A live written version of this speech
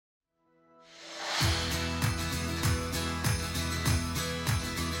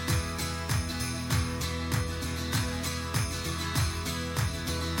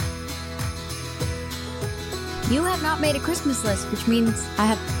You have not made a Christmas list, which means I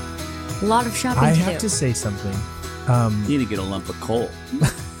have a lot of shopping to do. I have to say something. You need to get a lump of coal.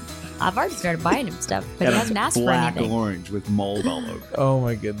 I've already started buying him stuff, but he hasn't asked for anything. Black orange with mold all over. Oh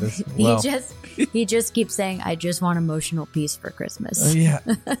my goodness! Well, He just keeps saying, "I just want emotional peace for Christmas." yeah,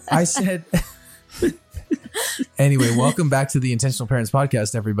 I said. Anyway, welcome back to the Intentional Parents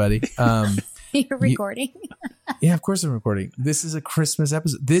Podcast, everybody. You're recording? Yeah, of course I'm recording. This is a Christmas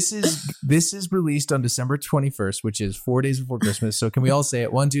episode. This is released on December 21st, which is 4 days before Christmas. So can we all say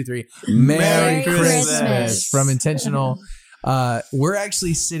it? 1, 2, 3. Merry Christmas from Intentional. We're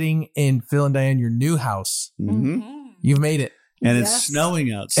actually sitting in Phil and Diane, your new house. Mm-hmm. You've made it. And it's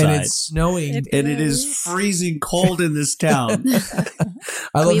snowing outside. And it's snowing. It is freezing cold in this town.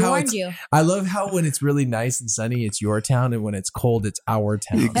 We warned you. I love how when it's really nice and sunny, it's your town, and when it's cold, it's our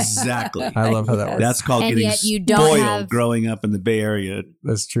town. Exactly. I love how that works. That's called And getting yet you spoiled don't have- growing up in the Bay Area.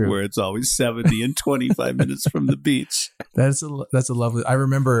 That's true. Where it's always 70 and 25 minutes from the beach. That's a lovely. I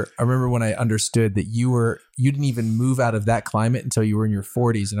remember when I understood that you didn't even move out of that climate until you were in your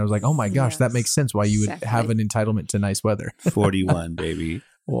 40s, and I was like, oh my gosh, that makes sense why you would have an entitlement to nice weather. 41, baby.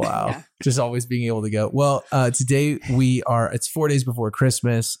 Wow. Yeah. Just always being able to go. Well, today it's 4 days before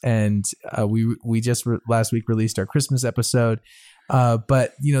Christmas, and we just last week released our Christmas episode.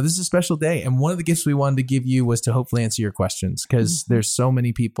 But this is a special day. And one of the gifts we wanted to give you was to hopefully answer your questions, because there's so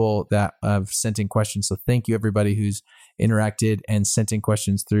many people that have sent in questions. So thank you everybody who's interacted and sent in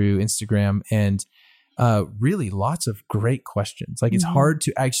questions through Instagram, and really lots of great questions. Like it's hard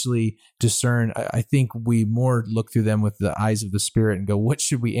to actually discern. I think we more look through them with the eyes of the Spirit and go, what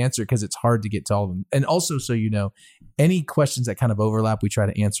should we answer? Because it's hard to get to all of them. And also, so any questions that kind of overlap, we try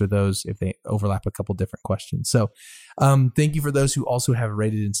to answer those if they overlap a couple different questions. So thank you for those who also have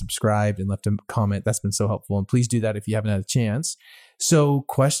rated and subscribed and left a comment. That's been so helpful. And please do that if you haven't had a chance. So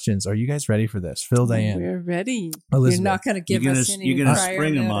questions, are you guys ready for this? Phil, Diane. We're ready. Elizabeth. You're not going to give us any You're going to prior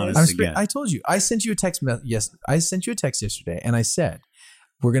spring them on notice. us again. I told you. I sent you a text. I sent you a text yesterday, and I said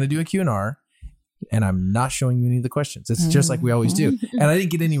we're going to do a Q&R, and I'm not showing you any of the questions. It's just like we always do. And I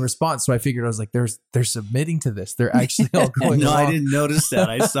didn't get any response, so I figured I was like, they're submitting to this. They're actually all going. No, along. I didn't notice that.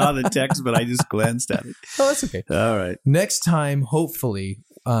 I saw the text, but I just glanced at it. Oh, that's okay. All right. Next time, hopefully,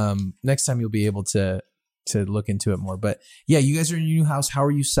 you'll be able to look into it more. But yeah, you guys are in your new house. How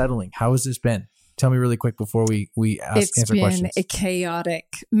are you settling? How has this been? Tell me really quick before we answer questions. It's been a chaotic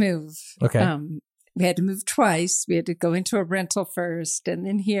move. Okay. We had to move twice. We had to go into a rental first and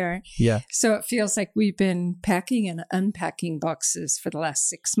then here. Yeah. So it feels like we've been packing and unpacking boxes for the last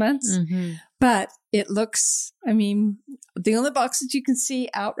 6 months. Mm-hmm. But it looks, the only boxes you can see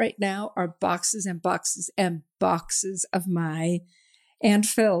out right now are boxes and boxes and boxes of my and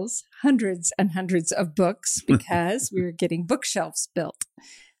Phil's hundreds and hundreds of books, because we were getting bookshelves built.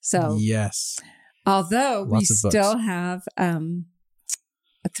 So yes, although Lots we of still books. have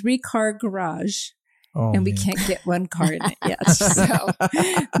a 3-car garage, man. and we can't get one car in it yet. So,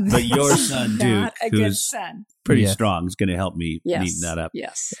 But your son, Duke, not a good who's son. pretty Yeah. strong, is going to help me Yes, neaten that up.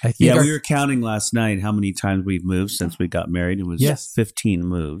 yes. I think Yeah, our- we were counting last night how many times we've moved since we got married. It was Yes. 15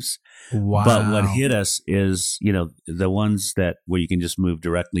 moves. Wow. But what hit us is, the ones where you can just move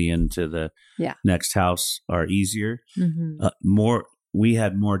directly into the next house are easier. Mm-hmm. We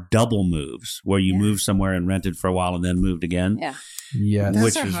had more double moves where you moved somewhere and rented for a while and then moved again. Yeah. Yeah. Those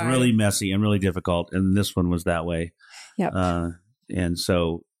Which are was hard. really messy and really difficult. And this one was that way. Yep. And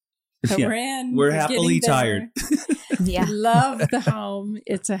so But yeah, we're in. we're We're happily getting there. tired. Yeah. We love the home.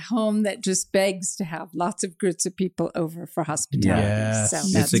 It's a home that just begs to have lots of groups of people over for hospitality. Yes. So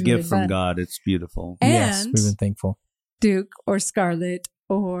It's that's It's a gift really from fun. God. It's beautiful. Yes, And we've been thankful. Duke or Scarlett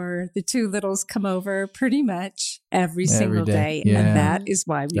or the two littles come over pretty much every single day. day. Yeah. And that is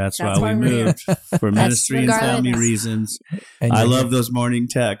why That's why we we're here. moved for ministry and regardless. family reasons. And I you're- love those morning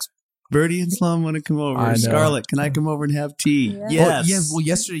texts. Birdie and Sloan want to come over. I know. Scarlett, can I come over and have tea? Yeah. Yes. Well, well,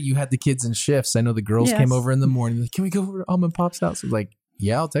 yesterday you had the kids in shifts. I know the girls Yes. came over in the morning. Like, can we go over to Mom and Pop's house? I was like,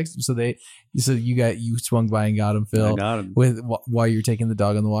 yeah, I'll text them. So you swung by and got them, Phil, I got him. while you're taking the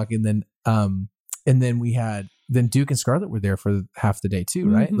dog on the walk. And then Duke and Scarlett were there for half the day too,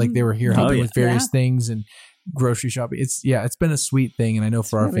 right? Mhm. Like they were here helping yeah. with various things and grocery shopping. It's been a sweet thing. And I know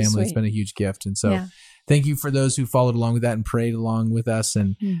for our really family, it's sweet. been a huge gift. And so Yeah. thank you for those who followed along with that and prayed along with us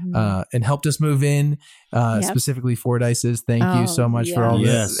and helped us move in, Yep. specifically Fordyce's. Thank you so much for all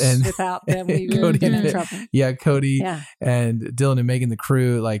Yes. this. And Without them, we would Cody have been in and- trouble. yeah, Cody Yeah. and Dylan and Megan, the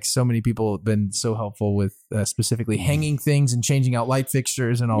crew, like so many people have been so helpful with specifically hanging things and changing out light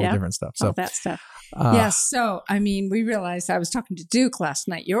fixtures and all the Yeah. different stuff. All So that stuff. Yes. So, we realized I was talking to Duke last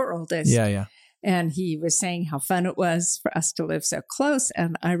night, your oldest. yeah. And he was saying how fun it was for us to live so close.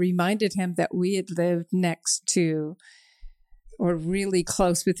 And I reminded him that we had lived next to, or really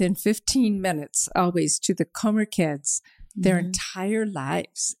close, within 15 minutes, always, to the Comer kids their entire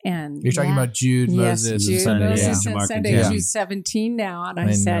lives. And you're talking about Jude, Moses, Jude, and Moses Sunday. and Sunday. Jude's 17 now. And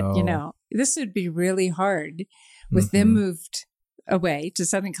I said, this would be really hard with them moved away to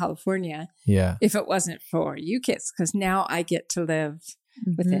Southern California. Yeah. If it wasn't for you kids, because now I get to live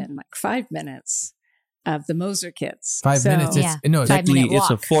within like 5 minutes of the Moser kids. 5 minutes. No, it's a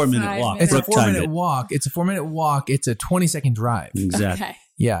 4-minute walk. It's a 4-minute walk. It's a 4-minute walk. It's a 20-second drive. Exactly. Okay.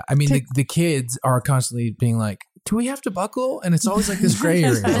 Yeah. I mean, the kids are constantly being like, do we have to buckle? And it's always like this gray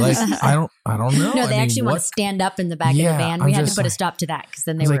area. Like, I don't know. No, they actually want to stand up in the back of the van. We had to put a stop to that because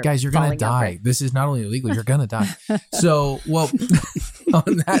then they were like, guys, you're going to die. Over. This is not only illegal, you're going to die. So, well,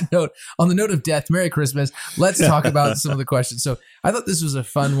 on that note, on the note of death, Merry Christmas. Let's talk about some of the questions. So I thought this was a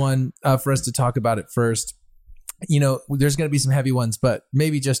fun one for us to talk about at first. There's going to be some heavy ones, but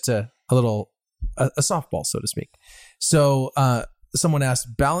maybe just a softball, so to speak. So someone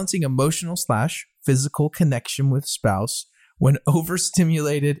asked, balancing emotional / physical connection with spouse when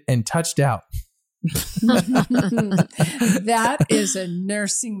overstimulated and touched out. That is a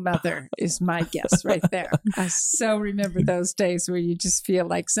nursing mother, is my guess right there. I so remember those days where you just feel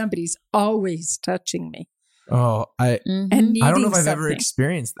like somebody's always touching me. Oh, I don't know if I've ever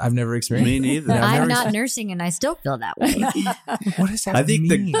experienced. I've never experienced. Me neither. I'm not nursing, and I still feel that way. What does that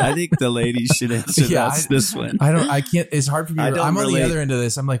mean? I think the ladies should answer this one. I can't. It's hard for me. I'm on the other end of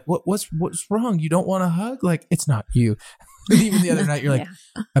this. I'm like, what's wrong? You don't want a hug? Like, it's not you. Even the other night, you're like,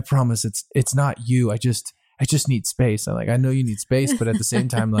 I promise, it's not you. I just need space. I'm like, I know you need space, but at the same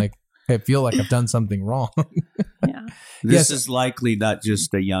time, like, I feel like I've done something wrong. Yeah. This is likely not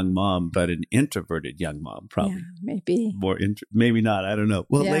just a young mom, but an introverted young mom, probably. Yeah, maybe. Maybe not. I don't know.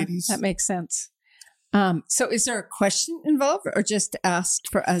 Well, ladies. That makes sense. So is there a question involved or just asked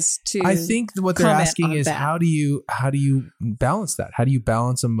for us to I think what they're asking is how do you balance that? How do you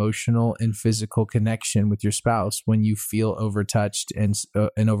balance emotional and physical connection with your spouse when you feel overtouched and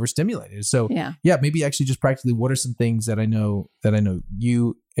overstimulated? So maybe actually just practically, what are some things that I know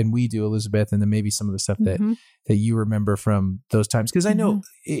you and we do, Elizabeth, and then maybe some of the stuff that you remember from those times? Because I know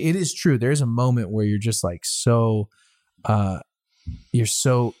it is true. There's a moment where you're just like you're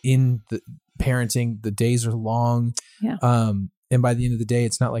so in the parenting, the days are long. Yeah. And by the end of the day,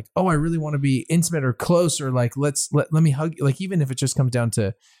 it's not like, oh, I really want to be intimate or close, or like, let me hug you. Like, even if it just comes down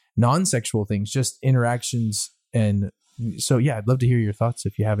to non-sexual things, just interactions. And so, I'd love to hear your thoughts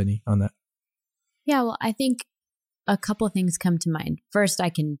if you have any on that. Yeah, well, I think a couple of things come to mind. First,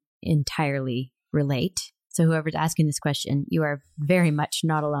 I can entirely relate. So whoever's asking this question, you are very much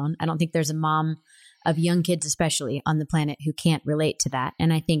not alone. I don't think there's a mom of young kids, especially on the planet, who can't relate to that.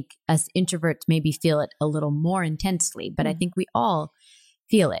 And I think us introverts maybe feel it a little more intensely, but I think we all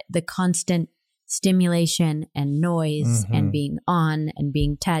feel it. The constant stimulation and noise and being on and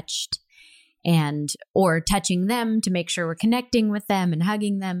being touched or touching them to make sure we're connecting with them and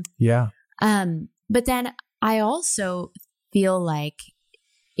hugging them. Yeah. But then I also feel like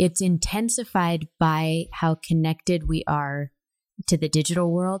it's intensified by how connected we are to the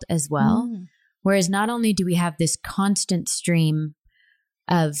digital world as well. Whereas not only do we have this constant stream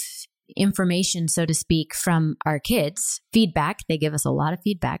of information, so to speak, from our kids, feedback, they give us a lot of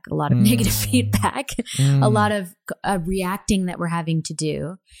feedback, a lot of negative feedback, a lot of reacting that we're having to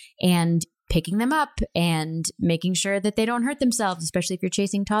do, and picking them up and making sure that they don't hurt themselves, especially if you're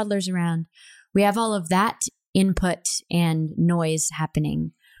chasing toddlers around. We have all of that input and noise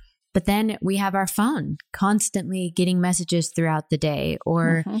happening. But then we have our phone constantly getting messages throughout the day,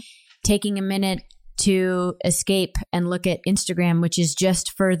 or taking a minute to escape and look at Instagram, which is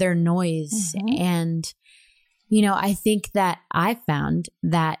just further noise. And, I think that I found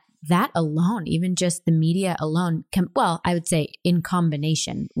that alone, even just the media alone, I would say in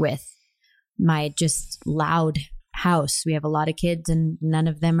combination with my just loud house. We have a lot of kids and none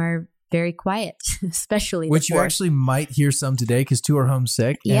of them are very quiet, especially which you actually might hear some today because 2 are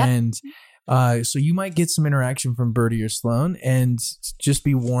homesick. Yep. And so you might get some interaction from Birdie or Sloan, and just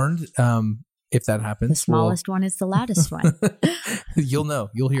be warned if that happens. The smallest one is the loudest one.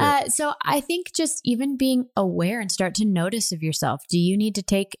 You'll hear it. So I think just even being aware and start to notice of yourself. Do you need to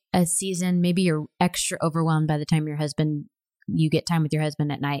take a season? Maybe you're extra overwhelmed by the time you get time with your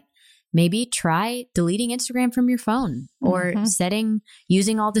husband at night. Maybe try deleting Instagram from your phone, or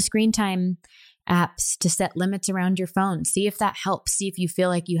using all the screen time apps to set limits around your phone. See if that helps. See if you feel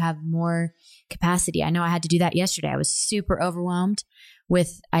like you have more capacity. I know I had to do that yesterday. I was super overwhelmed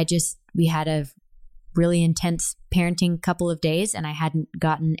we had a really intense parenting couple of days and I hadn't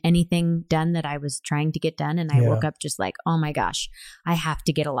gotten anything done that I was trying to get done. And I woke up just like, oh my gosh, I have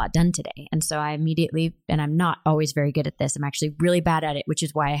to get a lot done today. And so I immediately, and I'm not always very good at this, I'm actually really bad at it, which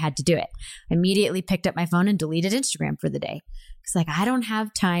is why I had to do it. I immediately picked up my phone and deleted Instagram for the day. It's like, I don't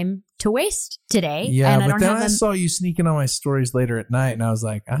have time to waste today. Yeah, and but then I saw you sneaking on my stories later at night and I was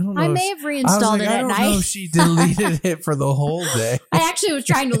like, I don't know. I may have reinstalled it at night. I don't know if she deleted it for the whole day. I actually was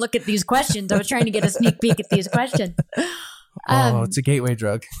trying to look at these questions. I was trying to get a sneak peek at these questions. It's a gateway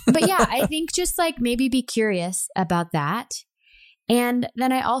drug. But yeah, I think just like maybe be curious about that. And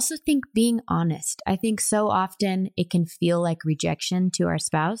then I also think being honest. I think so often it can feel like rejection to our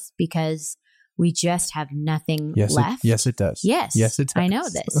spouse because we just have nothing left. Yes, it does. Yes, it does. I know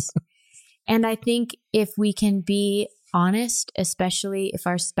this. And I think if we can be honest, especially if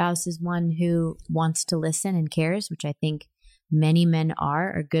our spouse is one who wants to listen and cares, which I think many men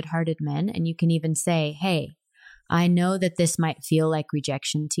are good-hearted men. And you can even say, hey, I know that this might feel like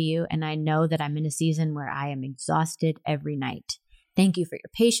rejection to you. And I know that I'm in a season where I am exhausted every night. Thank you for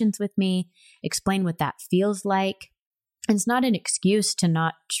your patience with me. Explain what that feels like. And it's not an excuse to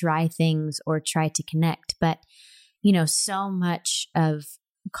not try things or try to connect, but so much of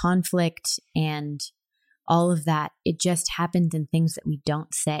conflict and all of that, it just happens in things that we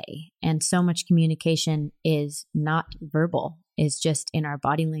don't say. And so much communication is not verbal, is just in our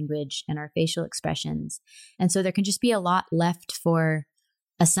body language and our facial expressions. And so there can just be a lot left for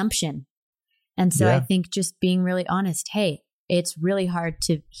assumption. And so I think just being really honest, hey, it's really hard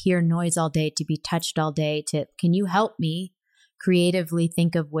to hear noise all day, to be touched all day, can you help me creatively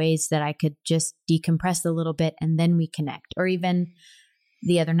think of ways that I could just decompress a little bit and then we connect? Or even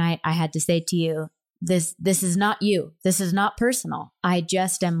the other night I had to say to you, this is not you. This is not personal. I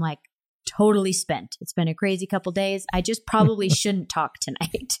just am like totally spent. It's been a crazy couple days. I just probably shouldn't talk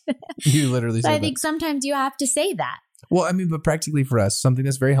tonight. You literally said I think sometimes you have to say that. Well, I mean, but practically for us, something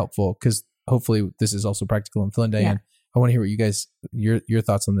that's very helpful, because hopefully this is also practical. And Phil and Diane, I want to hear what you guys, your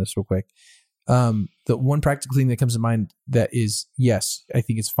thoughts on this real quick. The one practical thing that comes to mind that is, yes, I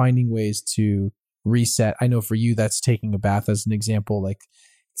think it's finding ways to reset. I know for you, that's taking a bath as an example. Like,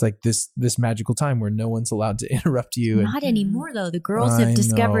 it's like this magical time where no one's allowed to interrupt you. Not anymore, though. The girls have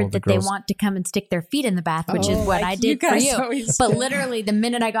discovered that they want to come and stick their feet in the bath, which is what I did for you. But literally, the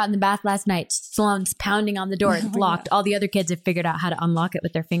minute I got in the bath last night, Sloane's pounding on the door. It's locked. All the other kids have figured out how to unlock it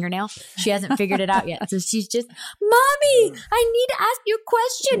with their fingernail. She hasn't figured it out yet. So she's just, Mommy, I need to ask you a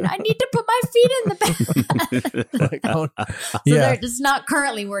question. I need to put my feet in the bath. So it's not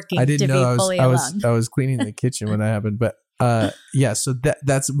currently working. I didn't know. I was cleaning the kitchen when that happened, but so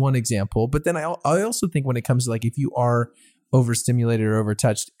that's one example. But then I also think when it comes to like, if you are overstimulated or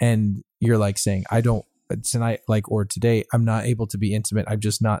overtouched and you're like saying, I don't tonight, or today, I'm not able to be intimate, I'm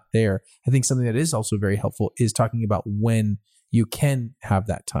just not there. I think something that is also very helpful is talking about when you can have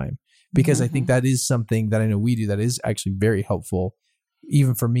that time, because I think that is something that I know we do that is actually very helpful.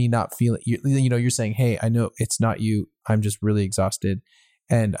 Even for me, not feeling, you're saying, hey, I know it's not you. I'm just really exhausted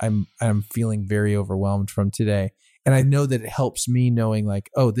and I'm feeling very overwhelmed from today. And I know that it helps me knowing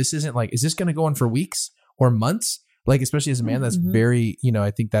like, oh, this isn't like, is this going to go on for weeks or months? Like, especially as a man, that's very, I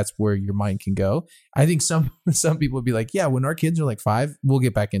think that's where your mind can go. I think some people would be like, yeah, when our kids are like 5, we'll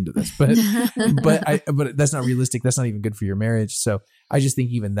get back into this. But but that's not realistic. That's not even good for your marriage. So I just think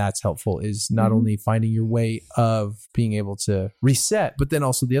even that's helpful, is not only finding your way of being able to reset, but then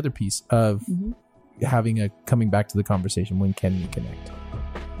also the other piece of coming back to the conversation. When can we connect?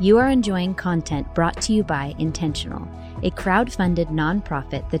 You are enjoying content brought to you by Intentional, a crowd-funded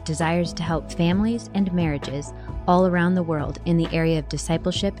nonprofit that desires to help families and marriages all around the world in the area of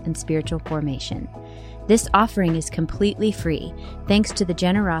discipleship and spiritual formation. This offering is completely free, thanks to the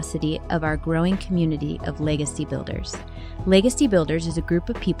generosity of our growing community of Legacy Builders. Legacy Builders is a group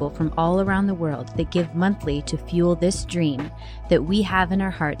of people from all around the world that give monthly to fuel this dream that we have in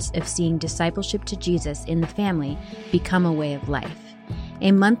our hearts of seeing discipleship to Jesus in the family become a way of life.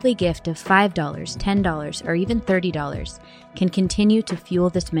 A monthly gift of $5, $10, or even $30 can continue to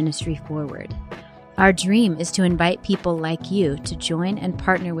fuel this ministry forward. Our dream is to invite people like you to join and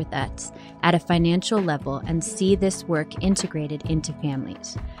partner with us at a financial level and see this work integrated into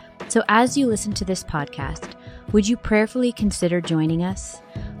families. So as you listen to this podcast, would you prayerfully consider joining us?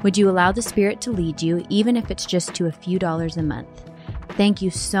 Would you allow the Spirit to lead you, even if it's just to a few dollars a month? Thank you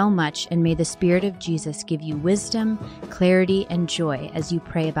so much, and may the Spirit of Jesus give you wisdom, clarity, and joy as you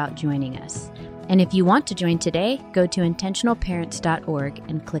pray about joining us. And if you want to join today, go to intentionalparents.org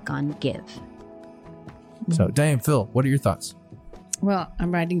and click on Give. So, Diane, Phil, what are your thoughts? Well,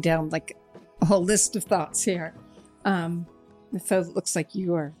 I'm writing down like a whole list of thoughts here. Phil, it looks like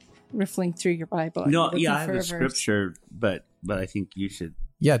you are riffling through your Bible? No, yeah, I have a scripture, but I think you should.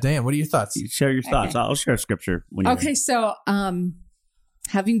 Yeah, Dan, what are your thoughts? You share your thoughts. I'll share a scripture when you're ready. So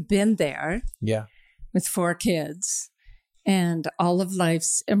having been there with 4 kids and all of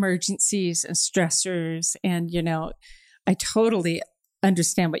life's emergencies and stressors, and, I totally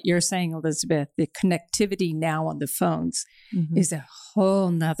understand what you're saying, Elizabeth. The connectivity now on the phones is a whole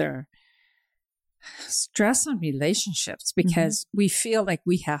nother stress on relationships, because we feel like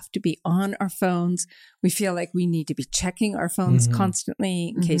we have to be on our phones. We feel like we need to be checking our phones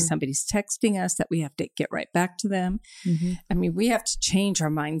constantly in case somebody's texting us, that we have to get right back to them. I mean, we have to change our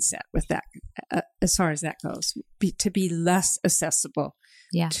mindset with that, as far as that goes, to be less accessible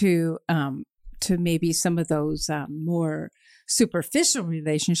to maybe some of those more superficial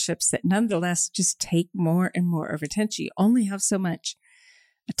relationships that nonetheless just take more and more of attention. You only have so much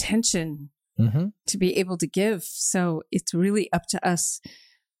attention to be able to give. So it's really up to us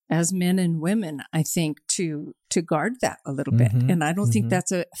as men and women, I think, to guard that a little bit. And I don't think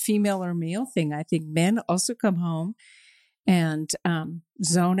that's a female or male thing. I think men also come home and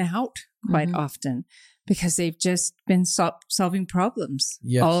zone out quite often, because they've just been solving problems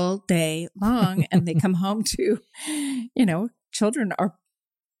all day long. And they come home to, children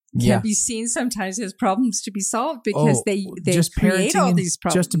can be seen sometimes as problems to be solved, because they just create all these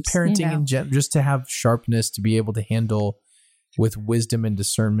problems. Just in parenting in general, just to have sharpness, to be able to handle with wisdom and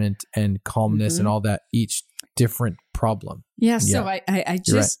discernment and calmness and all that, each different problem. So I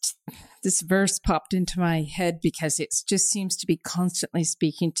just, this verse popped into my head because it just seems to be constantly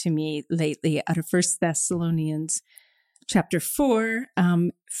speaking to me lately, out of 1 Thessalonians chapter 4.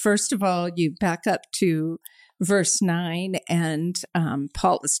 First of all, you back up to verse 9, and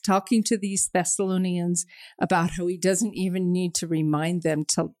Paul is talking to these Thessalonians about how he doesn't even need to remind them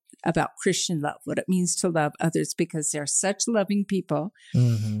about Christian love, what it means to love others, because they're such loving people.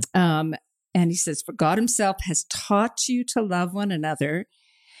 And he says, "For God himself has taught you to love one another.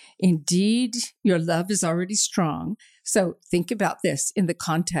 Indeed, your love is already strong." So think about this in the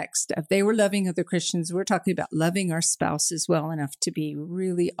context of they were loving other Christians. We're talking about loving our spouses well enough to be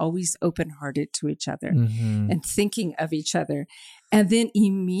really always open-hearted to each other and thinking of each other. And then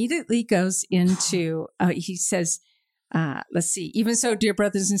immediately goes into, he says, let's see, "Even so, dear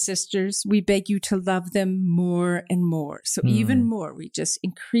brothers and sisters, we beg you to love them more and more." So even more, we just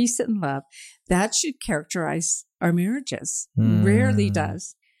increase in love. That should characterize our marriages. Rarely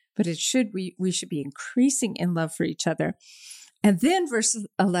does. But it should, we should be increasing in love for each other. And then verse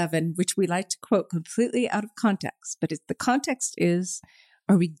 11, which we like to quote completely out of context, but the context is,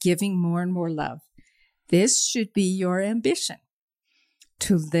 are we giving more and more love? This should be your ambition,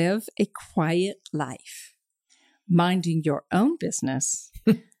 to live a quiet life, minding your own business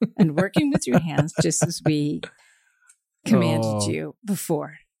and working with your hands, just as we commanded you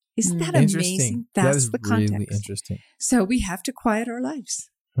before. Isn't that amazing? That's the context. Really interesting. So we have to quiet our lives.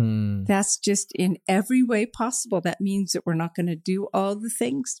 That's just in every way possible. That means that we're not going to do all the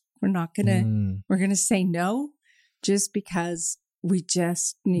things. We're not going to, we're going to say no, just because we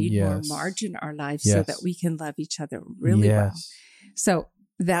just need more margin in our lives so that we can love each other really well. So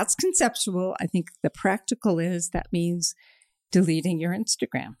that's conceptual. I think the practical is, that means deleting your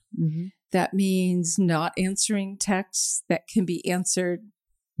Instagram. That means not answering texts that can be answered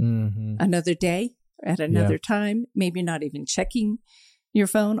another day, at another time, maybe not even checking your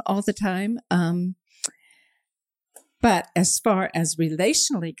phone all the time. But as far as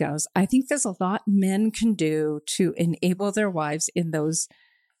relationally goes, I think there's a lot men can do to enable their wives in those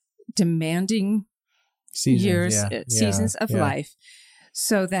demanding seasons of life,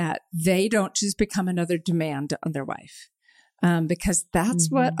 so that they don't just become another demand on their wife. Because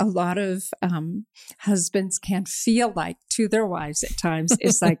that's what a lot of husbands can feel like to their wives at times.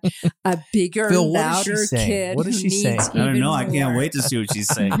 It's like a bigger, Phil, louder kid. What is she saying? I don't know. I can't wait to see what she's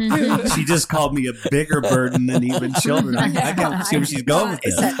saying. She just called me a bigger burden than even children. I can't see where she's going with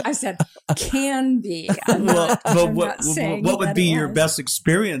this. I said can be. What would be your best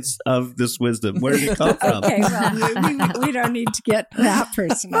experience of this wisdom? Where did it come from? Okay, well, we don't need to get that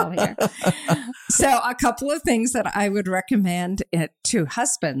personal here. So a couple of things that I would recommend it to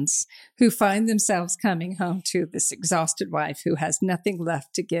husbands who find themselves coming home to this exhausted wife who has nothing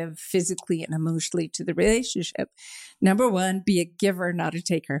left to give physically and emotionally to the relationship. Number one, be a giver, not a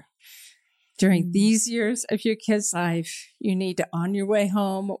taker. During these years of your kid's life, you need to, on your way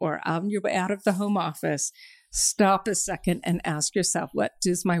home or on your way out of the home office, stop a second and ask yourself, what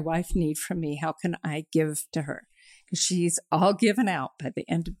does my wife need from me? How can I give to her? Because she's all given out by the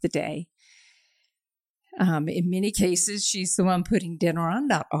end of the day. In many cases, she's the one putting dinner on,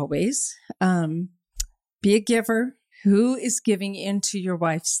 not always. Be a giver. Who is giving into your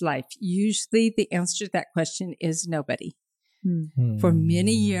wife's life? Usually the answer to that question is nobody. For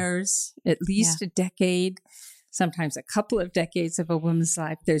many years, at least a decade, sometimes a couple of decades of a woman's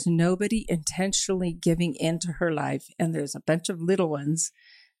life, there's nobody intentionally giving into her life. And there's a bunch of little ones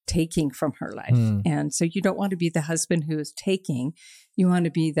taking from her life. And so you don't want to be the husband who is taking. You want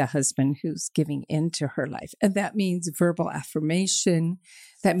to be the husband who's giving into her life. And that means verbal affirmation.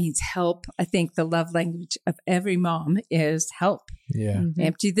 That means help. I think the love language of every mom is help. Yeah.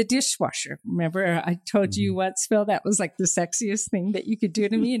 Empty the dishwasher. Remember, I told you once, Phil, that was like the sexiest thing that you could do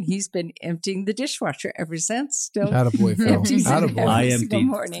to me. And he's been emptying the dishwasher ever since. Still Attaboy, Phil. empties it Attaboy. I every single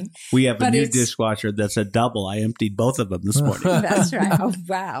emptied. morning. We have a But new it's- dishwasher that's a double. I emptied both of them this morning. That's right. Oh,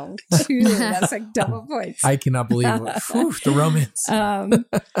 wow. Two. That's like double points. I cannot believe it. Whew, the romance.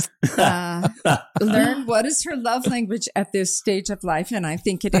 Learn what is her love language at this stage of life. And I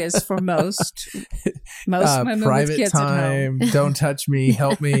think it is for most women with Private kids time. at home. Don't touch me.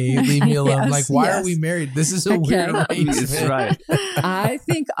 Help me. Leave me alone. Yes, Like, why are yes. we married? This is a Okay. weird arrangement. That's right. I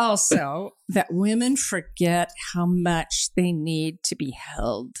think also that women forget how much they need to be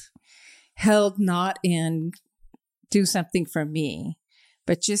held. Held not in do something for me,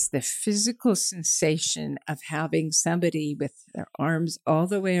 but just the physical sensation of having somebody with their arms all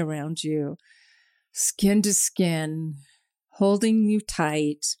the way around you, skin to skin, holding you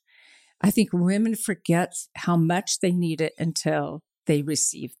tight. I think women forget how much they need it until they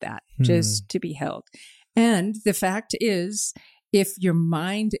receive that, just to be held. And the fact is, if your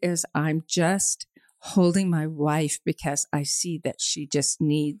mind is, I'm just holding my wife because I see that she just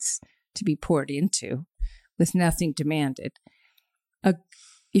needs to be poured into with nothing demanded.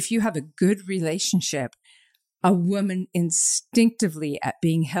 If you have a good relationship, a woman instinctively at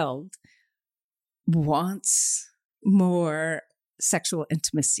being held wants more sexual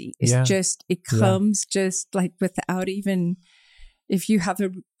intimacy. It's it comes just like without even, if you have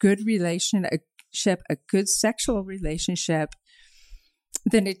a good relationship, a good sexual relationship,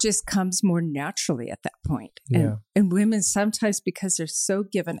 then it just comes more naturally at that point. And women sometimes, because they're so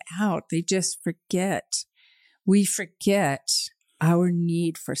given out, they just forget. We forget our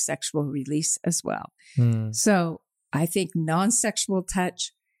need for sexual release as well. So I think non-sexual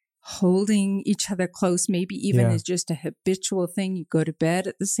touch, holding each other close, maybe even is just a habitual thing. You go to bed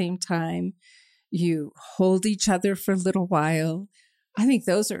at the same time. You hold each other for a little while. I think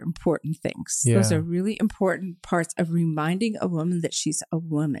those are important things. Yeah. Those are really important parts of reminding a woman that she's a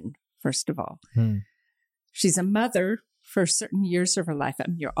woman, first of all. She's a mother for certain years of her life. I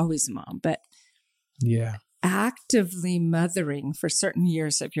mean, you're always a mom, but actively mothering for certain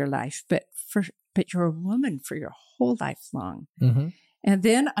years of your life, but you're a woman for your whole life long. And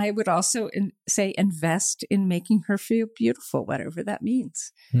then I would also say invest in making her feel beautiful, whatever that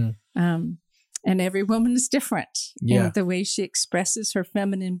means. And every woman is different in the way she expresses her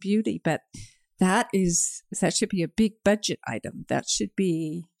feminine beauty. But that should be a big budget item. That should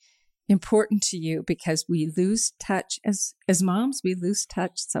be important to you, because we lose touch as moms. We lose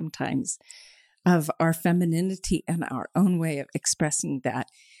touch sometimes of our femininity and our own way of expressing that.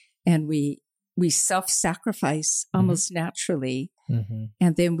 And we self-sacrifice almost naturally.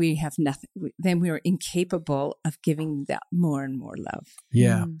 And then we have nothing. Then we are incapable of giving that more and more love.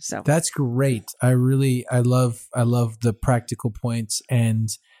 Yeah. So that's great. I love the practical points, and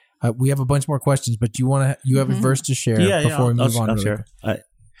we have a bunch more questions, but you have a verse to share before we move on. I'll share.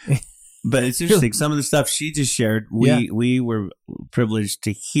 But it's interesting. Some of the stuff she just shared, we were privileged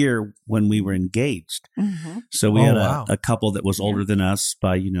to hear when we were engaged. So we had a couple that was older than us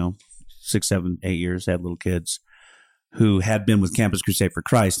by, 6, 7, 8 years, had little kids, who had been with Campus Crusade for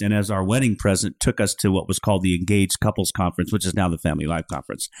Christ, and as our wedding present, took us to what was called the Engaged Couples Conference, which is now the Family Life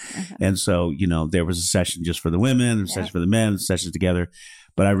Conference. And so, there was a session just for the women, a session for the men, sessions together.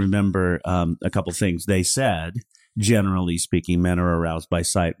 But I remember a couple things they said. Generally speaking, men are aroused by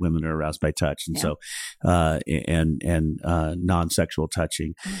sight, women are aroused by touch, and so non-sexual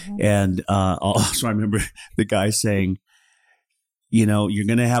touching. And also, I remember the guy saying, you're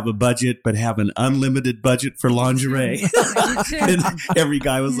going to have a budget, but have an unlimited budget for lingerie. And every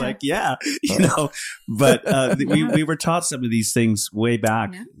guy was like, but we were taught some of these things way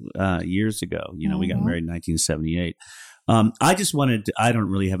back years ago. We got married in 1978. I don't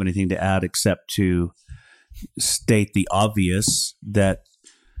really have anything to add except to state the obvious, that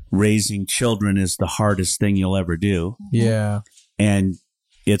raising children is the hardest thing you'll ever do. Yeah. And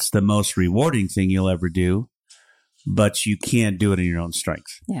it's the most rewarding thing you'll ever do. But you can't do it in your own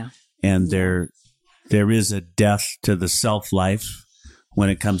strength. Yeah. And there is a death to the self-life when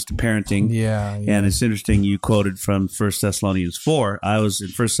it comes to parenting. Yeah. And it's interesting, you quoted from 1 Thessalonians 4. I was in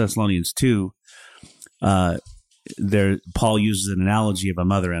 1 Thessalonians 2. Paul uses an analogy of a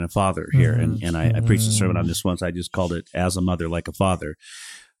mother and a father here. And I preached a sermon on this once. I just called it as a mother, like a father.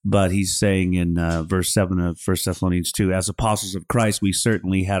 But he's saying in verse 7 of 1 Thessalonians 2, as apostles of Christ, we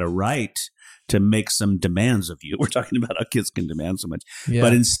certainly had a right to make some demands of you. We're talking about how kids can demand so much. Yeah.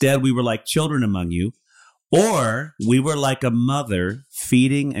 But instead, we were like children among you, or we were like a mother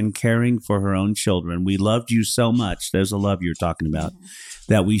feeding and caring for her own children. We loved you so much. There's a love you're talking about,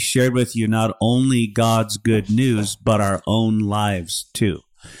 that we shared with you not only God's good news, but our own lives too.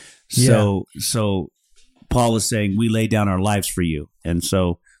 So Paul is saying we lay down our lives for you. And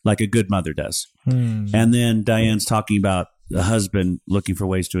so like a good mother does. And then Diane's talking about the husband looking for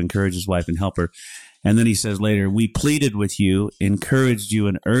ways to encourage his wife and help her. And then he says later, we pleaded with you, encouraged you,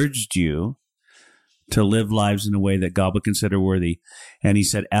 and urged you to live lives in a way that God would consider worthy. And he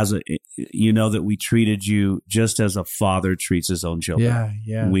said, you know that we treated you just as a father treats his own children.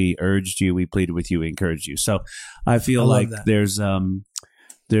 Yeah. We urged you, we pleaded with you, we encouraged you. So I feel like there's a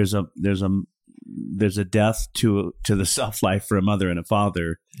death to the self-life for a mother and a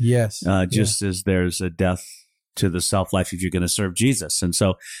father. Yes. Just as there's a death to the self-life if you're going to serve Jesus. And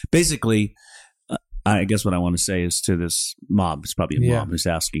so basically, I guess what I want to say is to this mom, it's probably a mom who's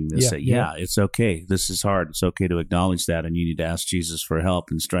asking this, it's okay. This is hard. It's okay to acknowledge that. And you need to ask Jesus for help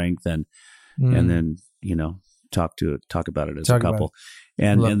and strength and then, talk about it as a couple.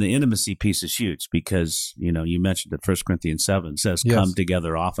 And the intimacy piece is huge because, you mentioned that 1 Corinthians 7 says, come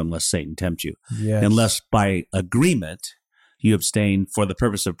together often lest Satan tempt you. Yes. Unless by agreement you abstain for the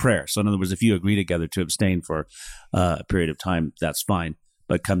purpose of prayer. So in other words, if you agree together to abstain for a period of time, that's fine.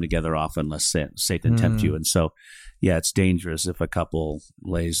 But come together often lest Satan tempt you. And so, it's dangerous if a couple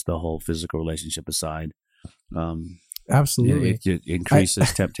lays the whole physical relationship aside. Absolutely. It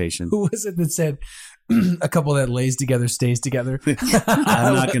increases temptation. Who was it that said, a couple that lays together stays together?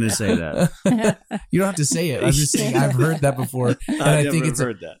 I'm not going to say that. You don't have to say it. I'm just saying I've heard that before. And I think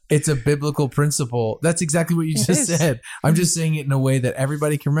it's a biblical principle. That's exactly what you just said. I'm just saying it in a way that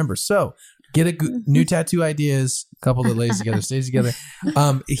everybody can remember. So get new tattoo ideas. Couple that lays together stays together.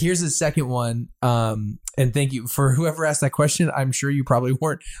 Here's the second one. And thank you for whoever asked that question. I'm sure you probably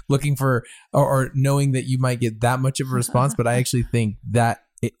weren't looking for or knowing that you might get that much of a response, but I actually think that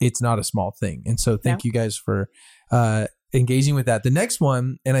it's not a small thing. And so thank you guys for engaging with that. The next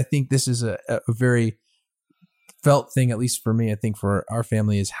one, and I think this is a very felt thing, at least for me, I think for our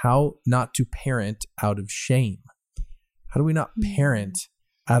family, is how not to parent out of shame. How do we not parent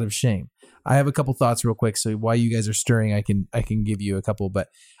out of shame? I have a couple thoughts real quick. So while you guys are stirring, I can give you a couple. But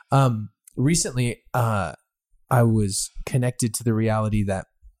recently, I was connected to the reality that,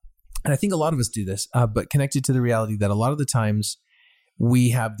 and I think a lot of us do this, but connected to the reality that a lot of the times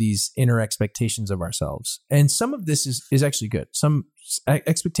we have these inner expectations of ourselves. And some of this is actually good. Some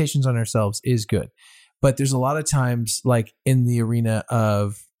expectations on ourselves is good. But there's a lot of times, like in the arena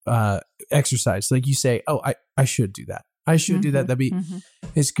of exercise, like you say, oh, I should do that. I should do that. That'd be,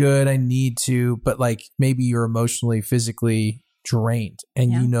 it's good. I need to, but like maybe you're emotionally, physically drained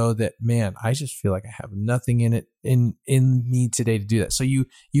and you know that, man, I just feel like I have nothing in me today to do that. So you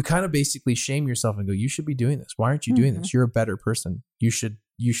kind of basically shame yourself and go, you should be doing this. Why aren't you doing this? You're a better person. You should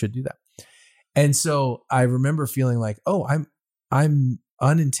do that. And so I remember feeling like, oh, I'm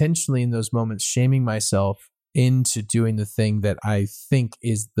unintentionally in those moments shaming myself into doing the thing that I think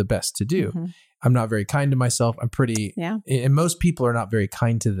is the best to do. I'm not very kind to myself. I'm pretty, and most people are not very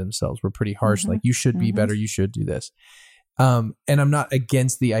kind to themselves. We're pretty harsh. Like, you should be better. You should do this. And I'm not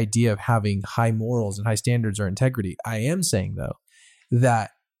against the idea of having high morals and high standards or integrity. I am saying, though,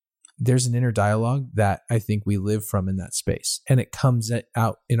 that there's an inner dialogue that I think we live from in that space. And it comes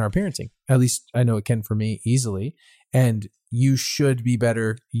out in our parenting. At least I know it can for me easily. And you should be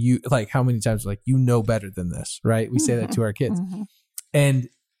better. You, like, how many times, like, you know better than this, right? We say that to our kids. And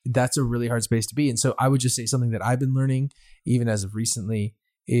that's a really hard space to be. And so I would just say something that I've been learning, even as of recently,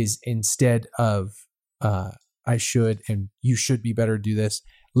 is instead of I should and you should be better, do this,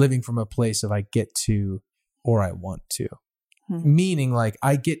 living from a place of I get to or I want to. Meaning, like,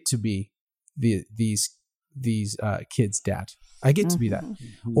 I get to be these kids' dad. I get to be that.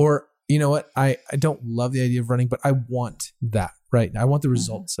 Or, you know what? I don't love the idea of running, but I want that, right? I want the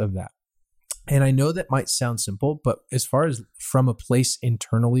results of that. And I know that might sound simple, but as far as from a place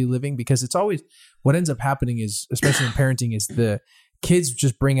internally living, because it's always what ends up happening is, especially in parenting, is the kids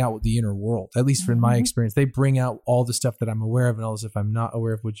just bring out the inner world. At least from my experience, they bring out all the stuff that I'm aware of and all the stuff I'm not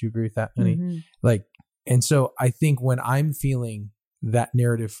aware of. Would you agree with that, honey? Like, and so I think when I'm feeling that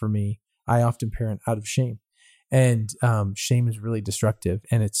narrative for me, I often parent out of shame, and shame is really destructive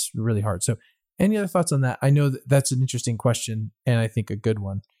and it's really hard. So any other thoughts on that? I know that that's an interesting question and I think a good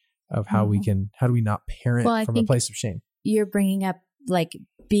one. of how we can, how do we not parent from a place of shame? You're bringing up like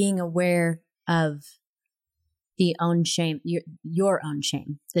being aware of the own shame, your own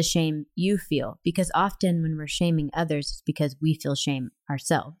shame, the shame you feel, because often when we're shaming others, it's because we feel shame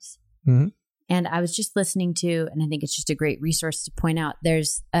ourselves. Mm-hmm. And I was just listening to, and I think it's just a great resource to point out,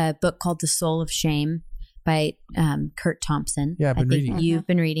 there's a book called The Soul of Shame by Kurt Thompson. Yeah, I've been reading it. You've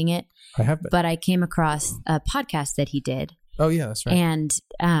been reading it. I have been. But I came across a podcast that he did. Oh, yeah, that's right. And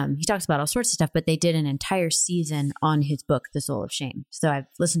he talks about all sorts of stuff, but they did an entire season on his book, The Soul of Shame. So I've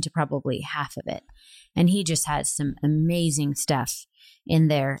listened to probably half of it. And he just has some amazing stuff in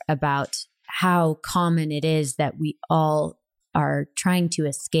there about how common it is that we all are trying to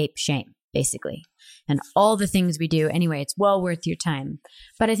escape shame, basically. And all the things we do, anyway, it's well worth your time.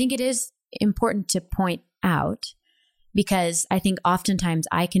 But I think it is important to point out, because I think oftentimes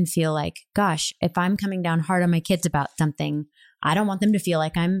I can feel like, gosh, if I'm coming down hard on my kids about something, I don't want them to feel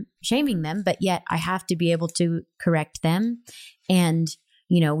like I'm shaming them, but yet I have to be able to correct them. And,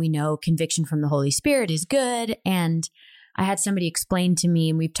 you know, we know conviction from the Holy Spirit is good. And I had somebody explain to me,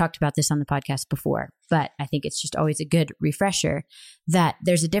 and we've talked about this on the podcast before, but I think it's just always a good refresher, that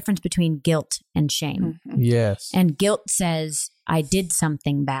there's a difference between guilt and shame. Mm-hmm. Yes. And guilt says, I did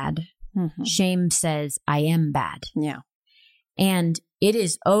something bad. Mm-hmm. Shame says, I am bad. Yeah. And it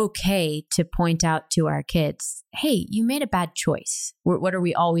is okay to point out to our kids, hey, you made a bad choice. What are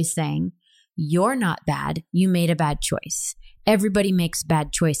we always saying? You're not bad. You made a bad choice. Everybody makes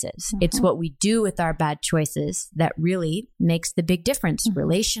bad choices. Mm-hmm. It's what we do with our bad choices that really makes the big difference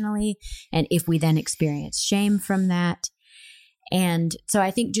relationally. And if we then experience shame from that. And so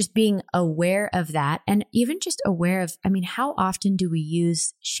I think just being aware of that, and even just aware of, I mean, how often do we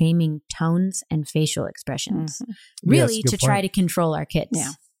use shaming tones and facial expressions really Yes, to try to control our kids?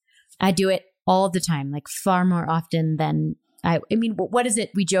 Yeah. I do it all the time, like far more often than I mean, what is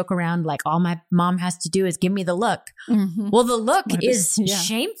it? We joke around like all my mom has to do is give me the look. Mm-hmm. Well, the look is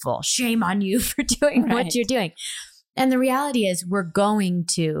shameful. Shame on you for doing what you're doing. And the reality is we're going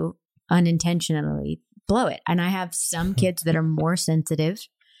to unintentionally blow it. And I have some kids that are more sensitive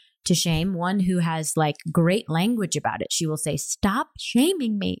to shame. One who has like great language about it. She will say, stop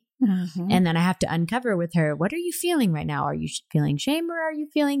shaming me. Mm-hmm. And then I have to uncover with her, what are you feeling right now? Are you feeling shame or are you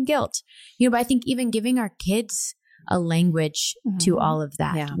feeling guilt? You know, but I think even giving our kids a language to all of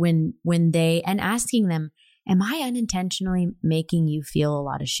that when they, and asking them, am I unintentionally making you feel a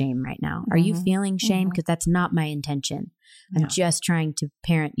lot of shame right now? Are you feeling shame? Because that's not my intention. I'm just trying to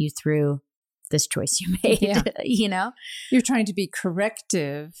parent you through this choice you made, you know? You're trying to be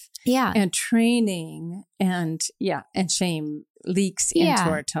corrective and training, and shame leaks into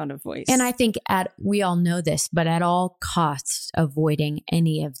our tone of voice. And I think we all know this, but at all costs, avoiding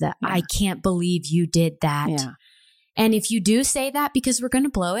any of the, I can't believe you did that. Yeah. And if you do say that, because we're going to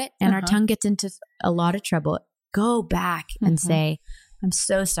blow it and our tongue gets into a lot of trouble, go back and say, I'm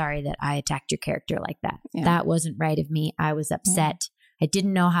so sorry that I attacked your character like that. Yeah. That wasn't right of me. I was upset. I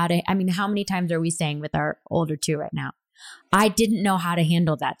didn't know how to, I mean, how many times are we saying with our older two right now? I didn't know how to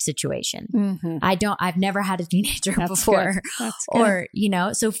handle that situation. Mm-hmm. I've never had a teenager before. That's good. Or, you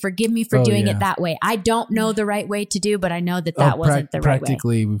know, so forgive me for doing it that way. I don't know the right way to do, but I know that wasn't the right way.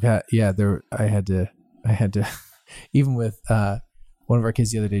 Practically, we've had, I had to, even with one of our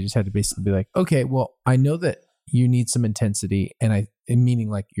kids the other day, just had to basically be like, okay, well, I know that you need some intensity, and meaning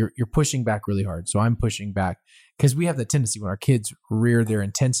like you're pushing back really hard. So I'm pushing back, because we have that tendency when our kids rear their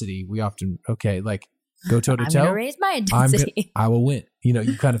intensity, we often, like go toe to toe. I'm going to raise my intensity. I will win. You know,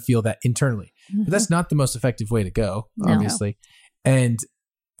 you kind of feel that internally, but that's not the most effective way to go, obviously. And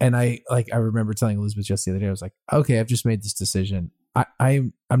I remember telling Elizabeth just the other day, I was like, okay, I've just made this decision.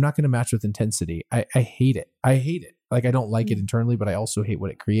 I'm not going to match with intensity. I hate it. Like, I don't like it internally, but I also hate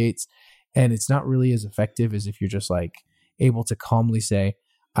what it creates. And it's not really as effective as if you're just like able to calmly say,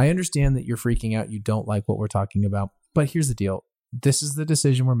 I understand that you're freaking out. You don't like what we're talking about, but here's the deal. This is the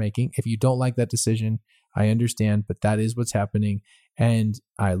decision we're making. If you don't like that decision, I understand, but that is what's happening. And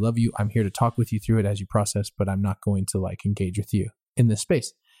I love you. I'm here to talk with you through it as you process, but I'm not going to like engage with you in this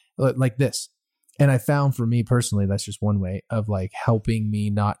space like this. And I found for me personally, that's just one way of like helping me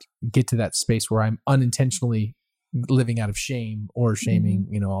not get to that space where I'm unintentionally living out of shame or shaming,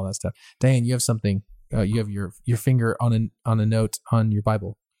 all that stuff. Diane, you have something, you have your finger on a note on your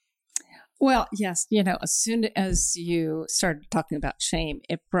Bible. Well, yes. As soon as you started talking about shame,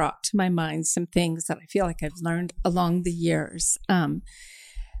 it brought to my mind some things that I feel like I've learned along the years,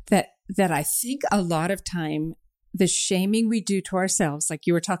 that I think a lot of time the shaming we do to ourselves, like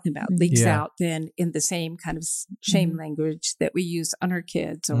you were talking about, leaks out then in the same kind of shame language that we use on our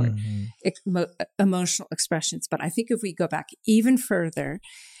kids or emotional expressions. But I think if we go back even further,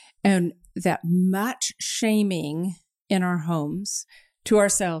 And that much shaming in our homes to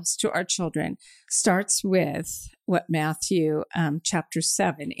ourselves, to our children, starts with what Matthew chapter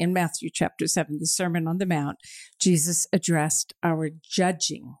 7, in Matthew chapter 7, the Sermon on the Mount, Jesus addressed our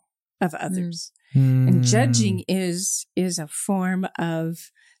judging of others. And judging is a form of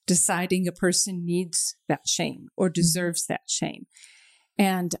deciding a person needs that shame or deserves that shame.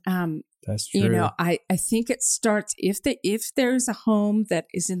 And, that's true. you know, I think it starts if there's a home that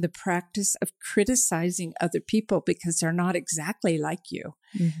is in the practice of criticizing other people because they're not exactly like you.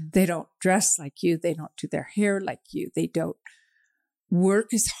 They don't dress like you. They don't do their hair like you. They don't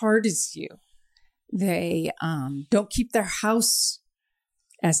work as hard as you. They don't keep their house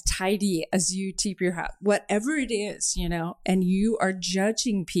as tidy as you keep your house, whatever it is, you know, and you are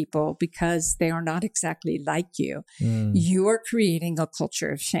judging people because they are not exactly like you. You are creating a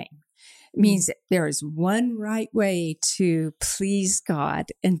culture of shame. It means that there is one right way to please God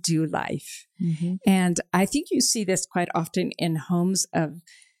and do life. And I think you see this quite often in homes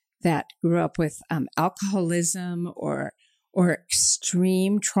that grew up with alcoholism or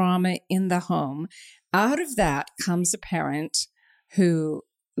extreme trauma in the home. Out of that comes a parent who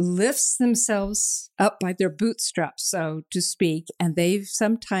lifts themselves up by their bootstraps, so to speak, and they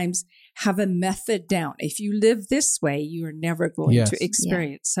sometimes have a method down. If you live this way, you are never going to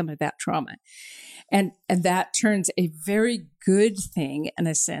experience some of that trauma. And that turns a very good thing, in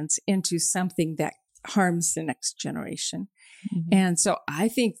a sense, into something that harms the next generation. And so I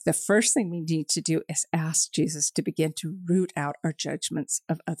think the first thing we need to do is ask Jesus to begin to root out our judgments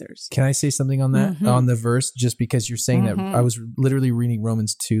of others. Can I say something on that, on the verse, just because you're saying that? I was literally reading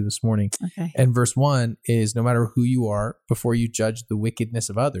Romans 2 this morning. And verse 1 is, no matter who you are, before you judge the wickedness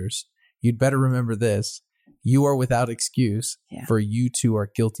of others, you'd better remember this: you are without excuse, for you too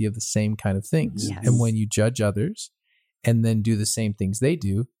are guilty of the same kind of things. And when you judge others and then do the same things they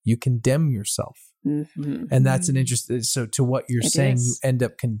do, you condemn yourself. And that's an interesting, so to what you're saying, you end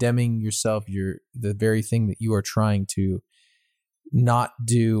up condemning yourself. The very thing that you are trying to not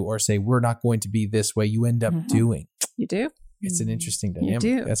do or say, we're not going to be this way, you end up doing. You do. It's an interesting dynamic.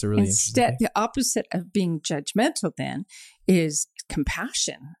 You do. That's a really interesting thing. The opposite of being judgmental then is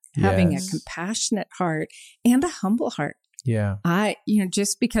compassion, having a compassionate heart and a humble heart. Yeah.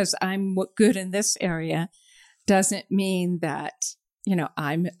 Just because I'm good in this area doesn't mean that,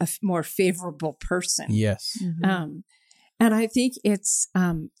 I'm a more favorable person. Yes. And I think it's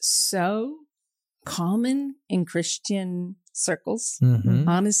so common in Christian circles,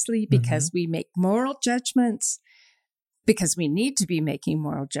 honestly, because we make moral judgments, because we need to be making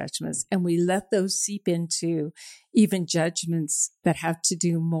moral judgments, and we let those seep into even judgments that have to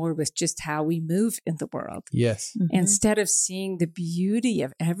do more with just how we move in the world. Yes. Instead of seeing the beauty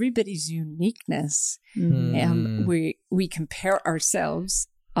of everybody's uniqueness, and we compare ourselves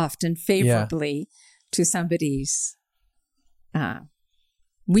often favorably to somebody's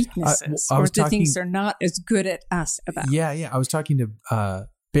weaknesses or the things they're not as good at us about. Yeah. I was talking to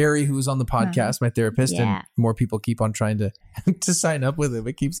Barry, who was on the podcast, my therapist, and more people keep on trying to sign up with him.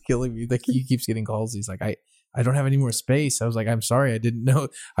 It keeps killing me. Like, he keeps getting calls. He's like, I don't have any more space. I was like, I'm sorry, I didn't know.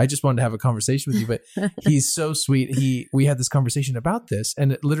 I just wanted to have a conversation with you. But he's so sweet. We had this conversation about this,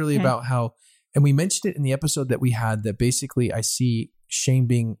 and literally about how, and we mentioned it in the episode that we had, that basically I see shame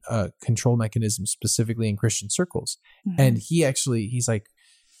being a control mechanism specifically in Christian circles. And he's like,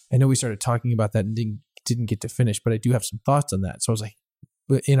 I know we started talking about that and didn't get to finish, but I do have some thoughts on that. So I was like,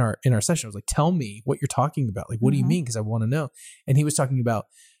 in our session, I was like, tell me what you're talking about. Like, what do you mean? Because I want to know. And he was talking about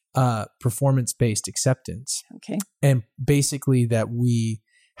performance-based acceptance. Okay. And basically that we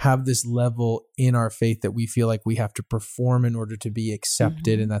have this level in our faith that we feel like we have to perform in order to be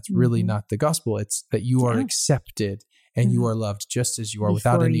accepted. And that's really not the gospel. It's that you are accepted and you are loved just as you are,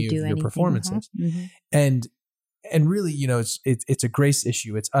 without any of your performances. And really, it's a grace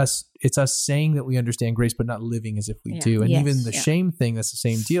issue. It's us saying that we understand grace, but not living as if we do. And even the shame thing, that's the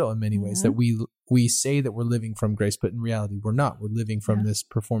same deal in many ways, that we say that we're living from grace, but in reality, we're not. We're living from this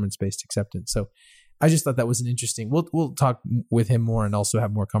performance-based acceptance. So I just thought that was an interesting, we'll talk with him more and also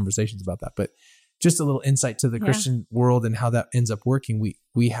have more conversations about that. But just a little insight to the Christian world and how that ends up working.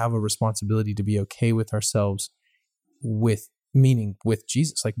 We have a responsibility to be okay with ourselves, with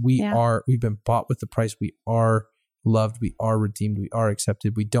Jesus. Like we've been bought with the price. We are loved. We are redeemed. We are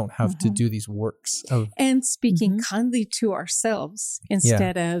accepted. We don't have to do these works of, and speaking kindly to ourselves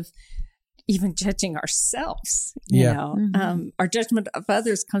instead of, even judging ourselves. You know, our judgment of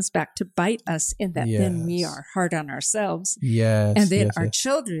others comes back to bite us in that then we are hard on ourselves. Yes. And then our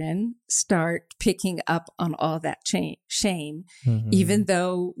children start picking up on all that shame, even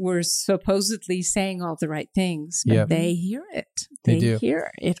though we're supposedly saying all the right things, but they hear it. They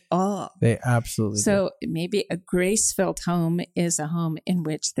hear it all. They absolutely So maybe a grace-filled home is a home in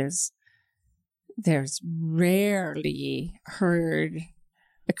which there's rarely heard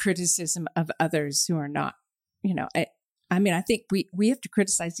a criticism of others who are not, you know, I mean, I think we have to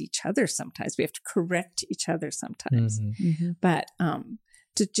criticize each other sometimes. We have to correct each other sometimes. But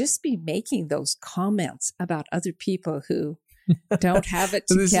to just be making those comments about other people who don't have it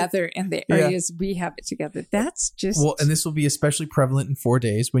together in the areas we have it together, that's just... Well, and this will be especially prevalent in 4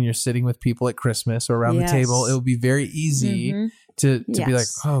 days when you're sitting with people at Christmas or around the table. It will be very easy to be like,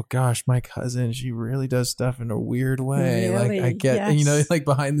 oh gosh, my cousin, she really does stuff in a weird way. Really? Like I get, and, you know, like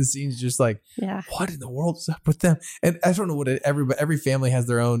behind the scenes, just like, what in the world is up with them? And I don't know what every family has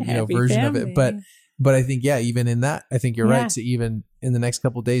their own, you know, version of it. But I think, even in that, I think you're right. So even in the next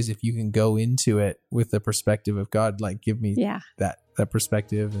couple of days, if you can go into it with the perspective of God, like give me that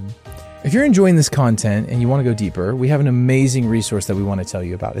perspective. And if you're enjoying this content and you want to go deeper, we have an amazing resource that we want to tell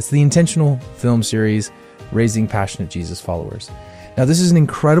you about. It's the Intentional film series, Raising Passionate Jesus Followers. Now, this is an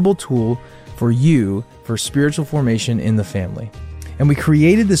incredible tool for you for spiritual formation in the family. And we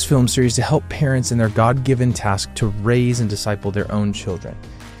created this film series to help parents in their God-given task to raise and disciple their own children.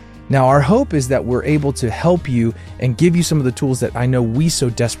 Now, our hope is that we're able to help you and give you some of the tools that I know we so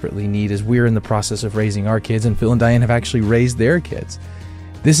desperately need as we're in the process of raising our kids, and Phil and Diane have actually raised their kids.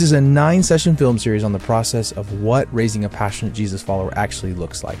 This is a 9-session film series on the process of what raising a passionate Jesus follower actually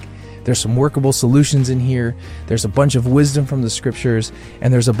looks like. There's some workable solutions in here, there's a bunch of wisdom from the scriptures,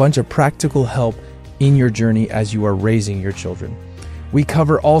 and there's a bunch of practical help in your journey as you are raising your children. We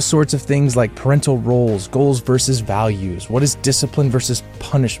cover all sorts of things like parental roles, goals versus values. What is discipline versus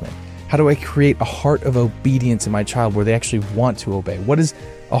punishment? How do I create a heart of obedience in my child where they actually want to obey? What does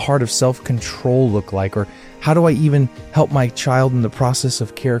a heart of self-control look like? Or how do I even help my child in the process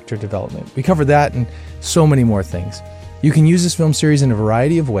of character development? We cover that and so many more things. You can use this film series in a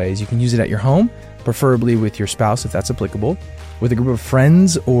variety of ways. You can use it at your home, preferably with your spouse if that's applicable, with a group of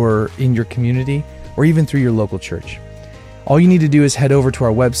friends or in your community, or even through your local church. All you need to do is head over to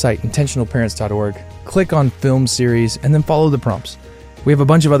our website, intentionalparents.org, click on film series, and then follow the prompts. We have a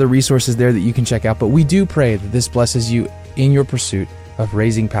bunch of other resources there that you can check out, but we do pray that this blesses you in your pursuit of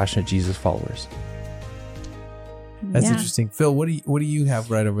raising passionate Jesus followers. That's interesting. Phil, what do you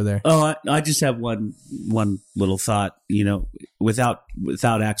have right over there? Oh, I just have one little thought, you know, without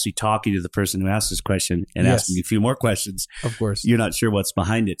actually talking to the person who asked this question and asking a few more questions. Of course. You're not sure what's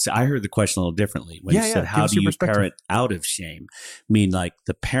behind it. So I heard the question a little differently when you said, how do you parent out of shame? I mean, like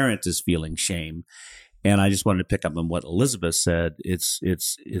the parent is feeling shame. And I just wanted to pick up on what Elizabeth said.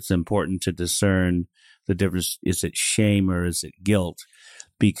 It's important to discern the difference. Is it shame or is it guilt?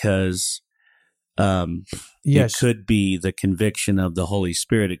 Because it could be the conviction of the Holy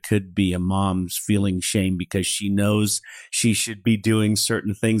Spirit. It could be a mom's feeling shame because she knows she should be doing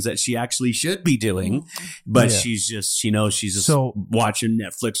certain things that she actually should be doing, but she knows she's just watching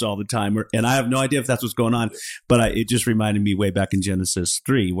Netflix all the time. And I have no idea if that's what's going on, but it just reminded me way back in Genesis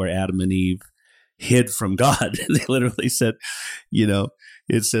 3 where Adam and Eve hid from God. They literally said, you know,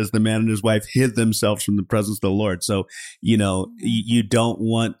 it says the man and his wife hid themselves from the presence of the Lord. So, you know, you don't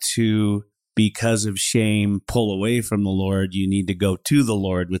want to, because of shame, pull away from the Lord. You need to go to the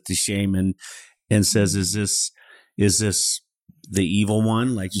Lord with the shame and says, is this the evil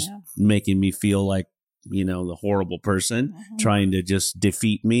one? Like just making me feel like, you know, the horrible person trying to just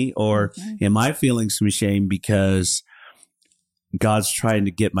defeat me? Or am I feeling some shame because God's trying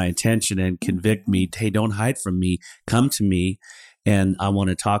to get my attention and convict me? Hey, don't hide from me. Come to me. And I want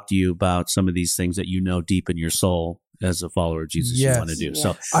to talk to you about some of these things that you know deep in your soul as a follower of Jesus you want to do. Yes.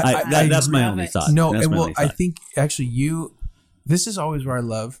 So that's my only thought. No, and well, I think actually this is always where I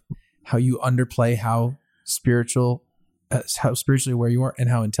love how you underplay how spiritually aware you are and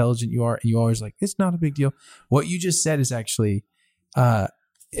how intelligent you are. And you always like, it's not a big deal. What you just said is actually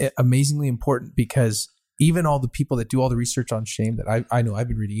amazingly important, because even all the people that do all the research on shame that I know, I've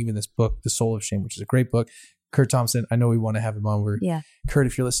been reading even this book, The Soul of Shame, which is a great book. Kurt Thompson, I know we want to have him on. Kurt,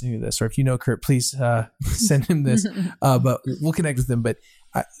 if you're listening to this, or if you know Kurt, please send him this. But we'll connect with him. But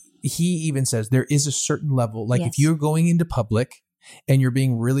he even says there is a certain level, like if you're going into public and you're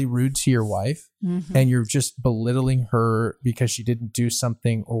being really rude to your wife and you're just belittling her because she didn't do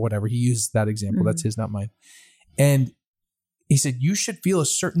something or whatever. He uses that example. That's his, not mine. And he said, you should feel a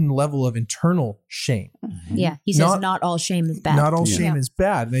certain level of internal shame. Yeah. He says not all shame is bad. Not all shame is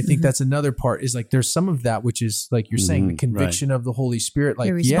bad. And I think that's another part is like, there's some of that, which is like you're saying, the conviction of the Holy Spirit, like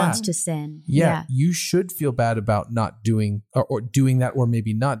the response to sin. Yeah. You should feel bad about not doing or doing that, or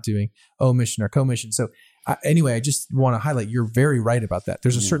maybe not doing omission or commission. So anyway, I just want to highlight, you're very right about that.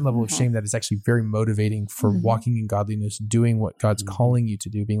 There's a certain level of shame that is actually very motivating for walking in godliness, doing what God's calling you to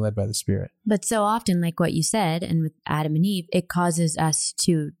do, being led by the Spirit. But so often, like what you said, and with Adam and Eve, it causes us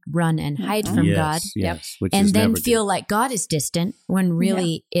to run and hide from God. Yes, and then feel like God is distant when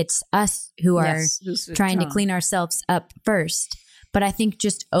really it's us who are trying to clean ourselves up first. But I think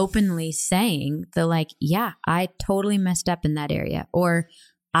just openly saying I totally messed up in that area, or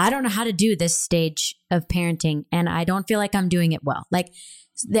I don't know how to do this stage of parenting and I don't feel like I'm doing it well. Like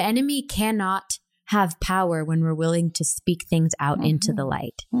the enemy cannot have power when we're willing to speak things out into the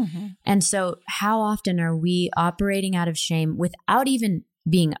light. And so how often are we operating out of shame without even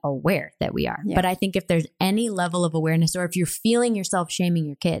being aware that we are? But I think if there's any level of awareness, or if you're feeling yourself shaming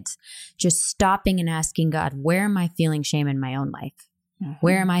your kids, just stopping and asking God, where am I feeling shame in my own life?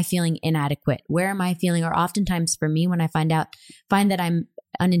 Where am I feeling inadequate? Where am I feeling, or oftentimes for me, when I find that I'm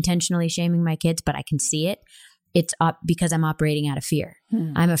unintentionally shaming my kids, but I can see it, it's because I'm operating out of fear.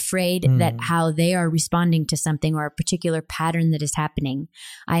 I'm afraid that how they are responding to something or a particular pattern that is happening,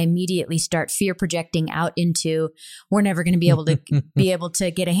 I immediately start fear projecting out into, we're never going to be able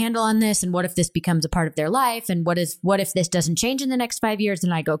to get a handle on this. And what if this becomes a part of their life? And what if this doesn't change in the next 5 years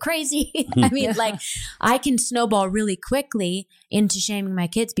and I go crazy? I mean, I can snowball really quickly into shaming my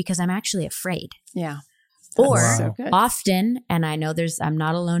kids because I'm actually afraid. Yeah. Or often, and I know I'm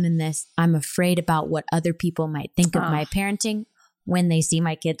not alone in this, I'm afraid about what other people might think of my parenting when they see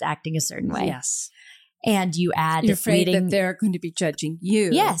my kids acting a certain way. Yes. And you're afraid that they're going to be judging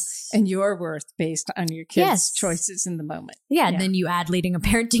you. Yes. And your worth based on your kids' choices in the moment. Yeah. And then you add leading a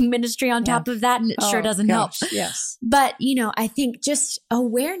parenting ministry on top of that, and it sure doesn't help. Yes. But, I think just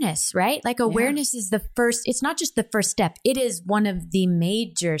awareness, right? Like awareness is the first, it's not just the first step. It is one of the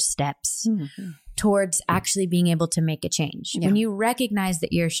major steps towards actually being able to make a change. When you recognize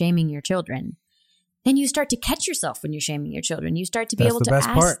that you're shaming your children, then you start to catch yourself when you're shaming your children. You start to be able to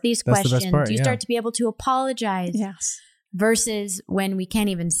ask these questions. You start to be able to apologize. Yes. Versus when we can't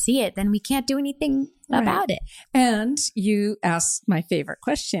even see it, then we can't do anything about it. And you asked my favorite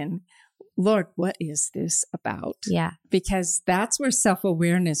question, Lord, what is this about? Yeah. Because that's where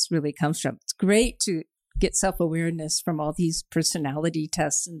self-awareness really comes from. It's great to get self-awareness from all these personality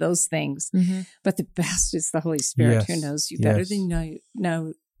tests and those things. But the best is the Holy Spirit who knows you better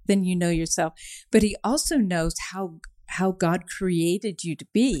than you know yourself. But he also knows how God created you to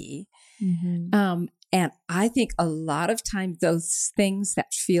be. And I think a lot of times those things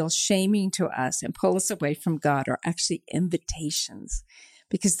that feel shaming to us and pull us away from God are actually invitations.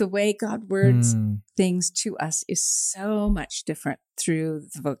 Because the way God words things to us is so much different through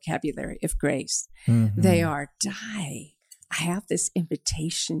the vocabulary of grace. They are, I have this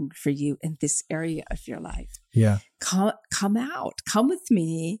invitation for you in this area of your life. Yeah. Come out, come with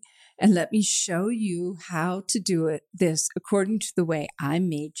me, and let me show you how to do this according to the way I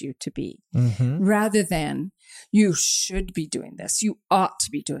made you to be. Rather than, you should be doing this. You ought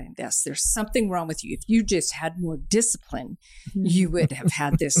to be doing this. There's something wrong with you. If you just had more discipline, you would have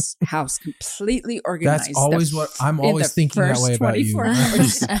had this house completely organized. That's always what I'm always thinking that way about you.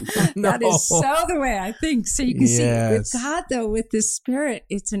 That is so the way I think. So you can see with God, though, with this Spirit,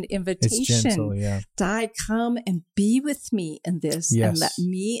 it's an invitation. It's gentle, Die, come and be with me in this and let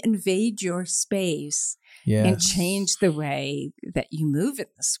me invade your space and change the way that you move in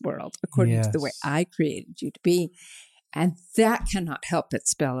this world according to the way I created you to be. And that cannot help but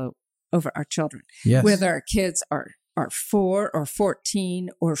spill over our children. Whether our kids are 4 or 14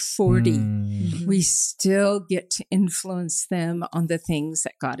 or 40, we still get to influence them on the things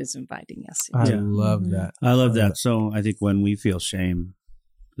that God is inviting us into. I love that. I love that. So I think when we feel shame,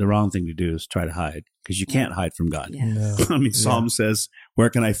 the wrong thing to do is try to hide, because you can't hide from God. No. I mean, Psalm says, where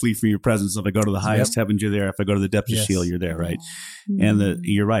can I flee from your presence? If I go to the highest heavens, you're there. If I go to the depths of Sheol, you're there, right? And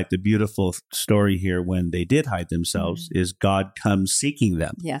you're right. The beautiful story here, when they did hide themselves, is God comes seeking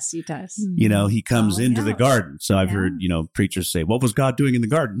them. Yes, he does. He comes into the garden. So I've heard, preachers say, what was God doing in the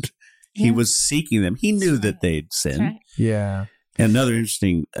garden? He was seeking them. He knew that they'd sinned. Yeah. And another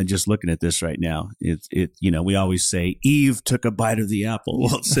interesting, just looking at this right now, we always say Eve took a bite of the apple.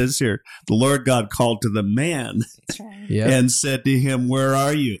 Well, it says here, the Lord God called to the man and said to him, where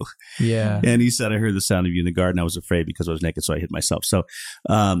are you? Yeah. And he said, I heard the sound of you in the garden. I was afraid because I was naked, so I hid myself. So,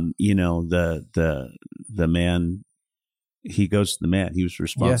 the man he goes to the man. He was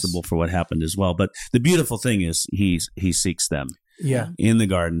responsible for what happened as well. But the beautiful thing is he seeks them in the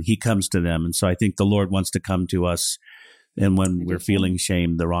garden. He comes to them. And so I think the Lord wants to come to us. And when we're feeling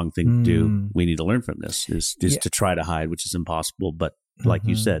shame, the wrong thing to do, we need to learn from this is to try to hide, which is impossible. But like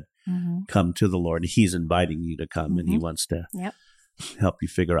you said, come to the Lord. He's inviting you to come and he wants to help you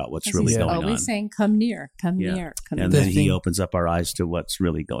figure out what's really going on. Always saying, come near, come near. And then he opens up our eyes to what's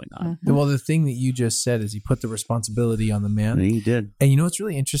really going on. Well, the thing that you just said is he put the responsibility on the man. And he did. And you know what's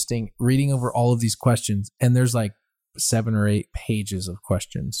really interesting? Reading over all of these questions, and there's like 7 or 8 pages of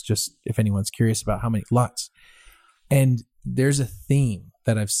questions, just if anyone's curious about how many, lots. And there's a theme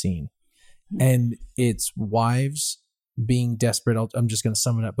that I've seen, and it's wives being desperate. I'm just going to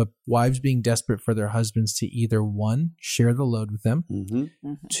sum it up, but wives being desperate for their husbands to either 1, share the load with them,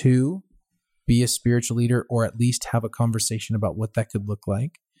 2, be a spiritual leader, or at least have a conversation about what that could look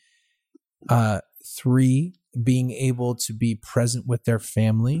like. 3, being able to be present with their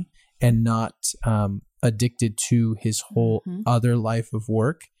family and not addicted to his whole other life of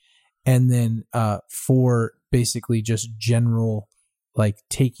work. And then 4, basically just general, like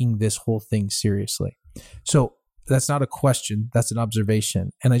taking this whole thing seriously. So that's not a question, that's an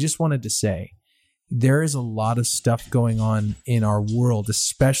observation. And I just wanted to say, there is a lot of stuff going on in our world,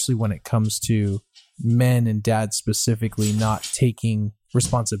 especially when it comes to men and dads specifically not taking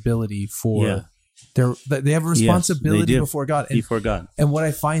responsibility for they have a responsibility before God. And what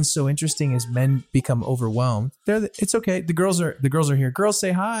I find so interesting is men become overwhelmed. It's okay. The girls are here. Girls,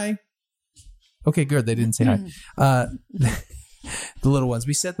 say hi. Okay, good. They didn't say hi. The little ones.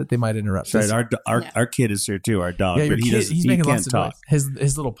 We said that they might interrupt. Right. Our kid is here too. Our dog, but he's making lots of talk.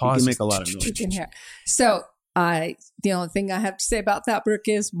 His little paws. He can make a lot of noise. You can hear. So the only thing I have to say about that, Brooke,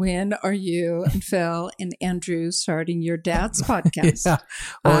 is when are you and Phil and Andrew starting your dad's podcast?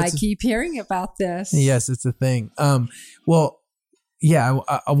 I keep hearing about this. Yes, it's a thing. Well, yeah,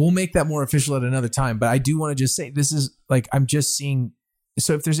 I will make that more official at another time. But I do want to just say this is like I'm just seeing.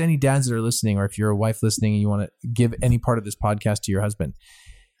 So if there's any dads that are listening, or if you're a wife listening and you want to give any part of this podcast to your husband,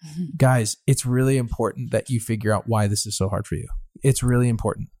 guys, it's really important that you figure out why this is so hard for you. It's really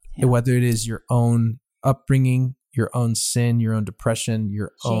important. Whether it is your own upbringing, your own sin, your own depression,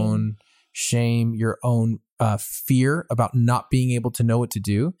 your own shame, your own fear about not being able to know what to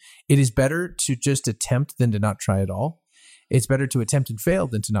do. It is better to just attempt than to not try at all. It's better to attempt and fail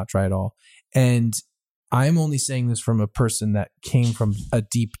than to not try at all. And I'm only saying this from a person that came from a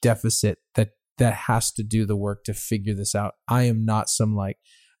deep deficit that has to do the work to figure this out. I am not some like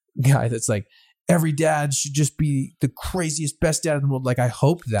guy that's like, every dad should just be the craziest, best dad in the world. Like I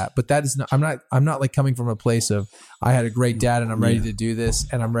hope that, but that is not, I'm not like coming from a place of I had a great dad and I'm ready to do this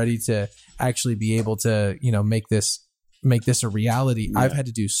and I'm ready to actually be able to, make this a reality. Yeah. I've had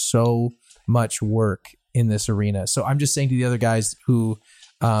to do so much work in this arena. So I'm just saying to the other guys who,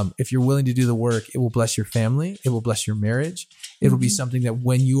 if you're willing to do the work, it will bless your family. It will bless your marriage. It will be something that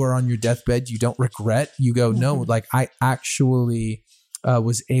when you are on your deathbed, you don't regret. You go, no, like I actually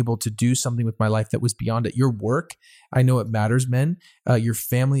was able to do something with my life that was beyond it. Your work, I know it matters, men. Your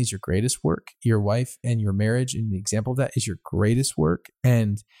family is your greatest work. Your wife and your marriage, and the example of that is your greatest work.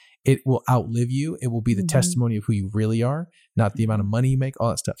 And it will outlive you. It will be the testimony of who you really are, not the amount of money you make, all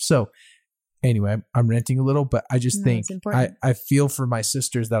that stuff. So anyway, I'm ranting a little, but I just think I feel for my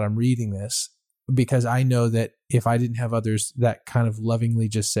sisters that I'm reading this, because I know that if I didn't have others that kind of lovingly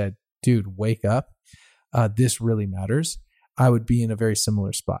just said, dude, wake up, this really matters, I would be in a very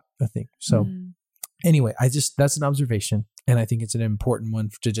similar spot, I think. So anyway, that's an observation. And I think it's an important one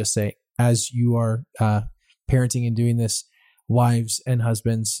to just say, as you are parenting and doing this, wives and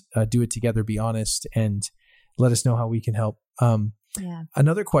husbands, do it together, be honest, and let us know how we can help.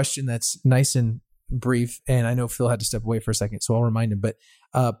 Another question that's nice and brief, and I know Phil had to step away for a second, so I'll remind him, but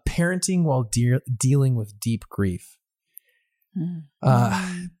parenting while dealing with deep grief.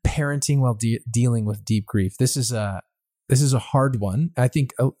 Parenting while dealing with deep grief. This is a hard one. I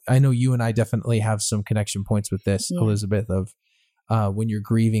think I know you and I definitely have some connection points with this, Elizabeth, of when you're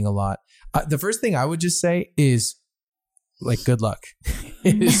grieving a lot. The first thing I would just say is like, good luck.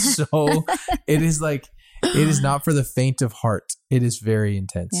 It is not for the faint of heart. It is very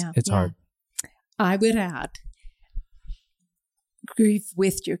intense. Yeah, it's hard. I would add, grieve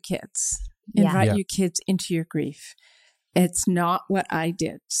with your kids. Invite your kids into your grief. It's not what I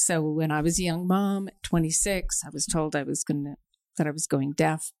did. So when I was a young mom at 26, I was told I was going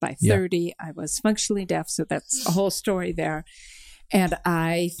deaf. By 30, I was functionally deaf. So that's a whole story there. And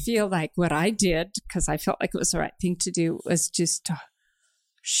I feel like what I did, because I felt like it was the right thing to do, was just to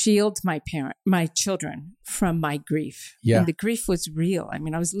shield my children from my grief. Yeah. And the grief was real. I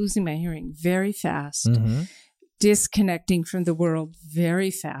mean, I was losing my hearing very fast. disconnecting from the world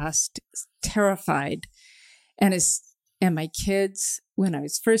very fast, terrified. And my kids, when I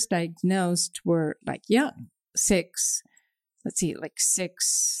was first diagnosed, were like young, 6,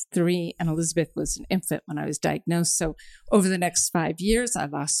 3, and Elizabeth was an infant when I was diagnosed. So over the next 5 years, I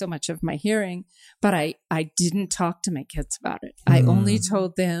lost so much of my hearing, but I didn't talk to my kids about it. I only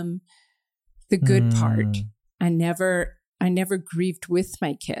told them the good part. I never grieved with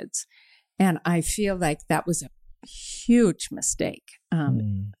my kids. And I feel like that was a huge mistake.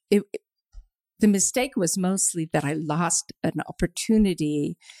 The mistake was mostly that I lost an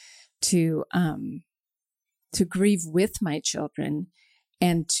opportunity to grieve with my children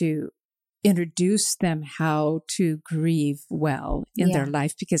and to introduce them how to grieve well in their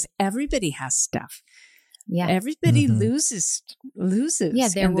life, because everybody has stuff. Yeah. Everybody loses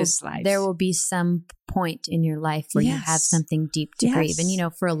in this life. There will be some point in your life where you have something deep to grieve.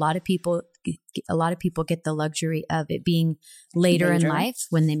 And, for a lot of people get the luxury of it being later in life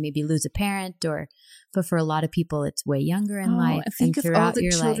when they maybe lose a parent, but for a lot of people, it's way younger in life. Think of all the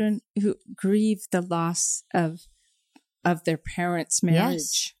children who grieve the loss of their parents'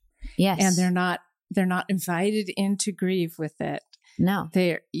 marriage. Yes. And they're not invited in to grieve with it. No.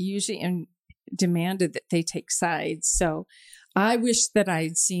 They're usually demanded that they take sides. So I wish that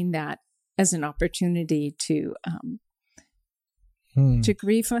I'd seen that as an opportunity to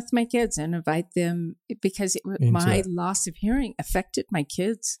grieve with my kids and invite them, because my loss of hearing affected my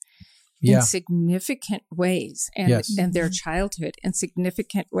kids in significant ways, and their childhood in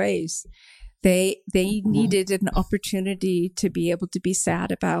significant ways. They needed an opportunity to be able to be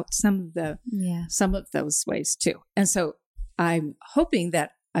sad about some of those ways too. And so I'm hoping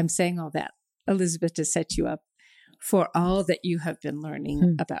that I'm saying all that, Elizabeth, to set you up for all that you have been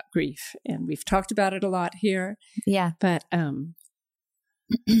learning about grief. And we've talked about it a lot here. Yeah. But I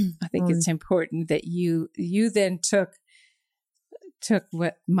think it's important that you then took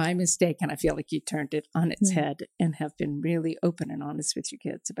what my mistake, and I feel like you turned it on its head and have been really open and honest with your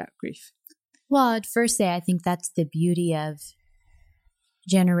kids about grief. Well, I'd first say I think that's the beauty of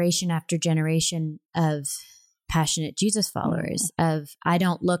generation after generation of passionate Jesus followers. I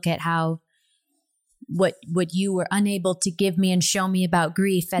don't look at what you were unable to give me and show me about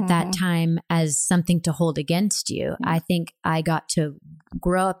grief at that time as something to hold against you. I think I got to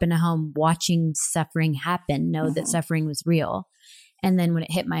grow up in a home watching suffering happen, know that suffering was real. And then when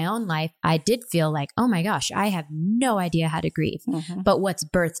it hit my own life, I did feel like, oh my gosh, I have no idea how to grieve. But what's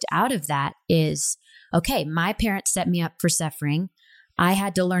birthed out of that is, okay, my parents set me up for suffering. I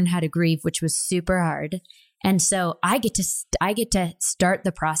had to learn how to grieve, which was super hard. And so I get to start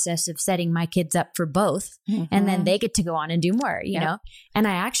the process of setting my kids up for both. And then they get to go on and do more, you know? And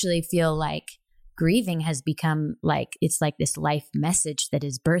I actually feel like grieving has become it's like this life message that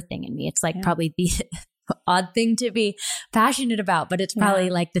is birthing in me. It's like probably the odd thing to be passionate about, but it's probably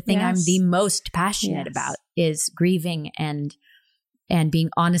like the thing I'm the most passionate about is grieving and being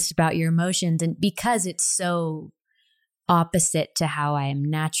honest about your emotions. And because it's so opposite to how I am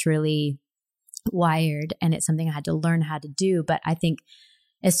naturally wired, and it's something I had to learn how to do. But I think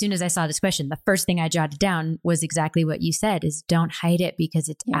as soon as I saw this question, the first thing I jotted down was exactly what you said, is don't hide it, because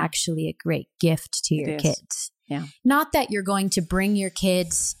it's actually a great gift to your kids. Yeah. Not that you're going to bring your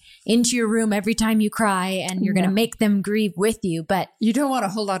kids into your room every time you cry and you're going to make them grieve with you, but you don't want a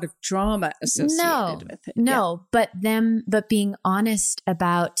whole lot of drama associated with it. No, but being honest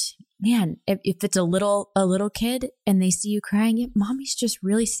about, man, if it's a little kid and they see you crying, mommy's just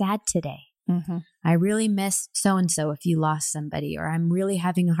really sad today. I really miss so-and-so if you lost somebody, or I'm really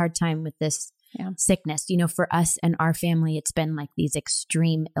having a hard time with this sickness. For us and our family, it's been like these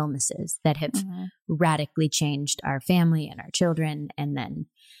extreme illnesses that have radically changed our family and our children. And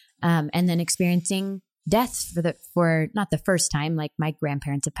then experiencing death for not the first time, like my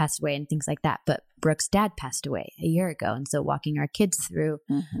grandparents have passed away and things like that, but Brooke's dad passed away a year ago. And so walking our kids through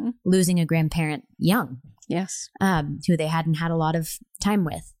losing a grandparent young, who they hadn't had a lot of time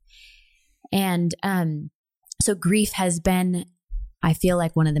with. And so grief has been, I feel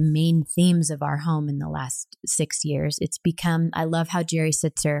like, one of the main themes of our home in the last 6 years. It's become, I love how Jerry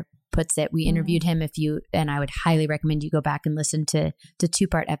Sitzer puts it. We interviewed him, and I would highly recommend you go back and listen to the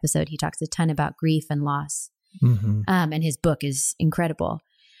 2-part episode. He talks a ton about grief and loss. And his book is incredible.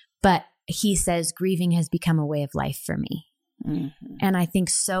 But he says grieving has become a way of life for me. And I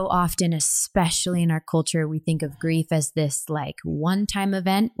think so often, especially in our culture, we think of grief as this like one-time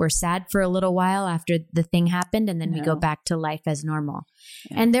event. We're sad for a little while after the thing happened, and then we go back to life as normal.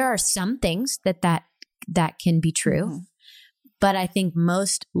 And there are some things that can be true. But I think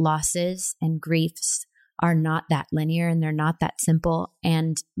most losses and griefs are not that linear and they're not that simple.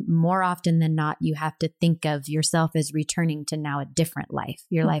 And more often than not, you have to think of yourself as returning to now a different life.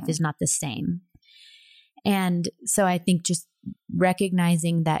 Your life is not the same. And so I think just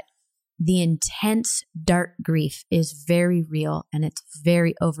recognizing that the intense dark grief is very real and it's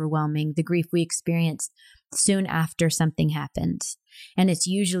very overwhelming. The grief we experience soon after something happens. And it's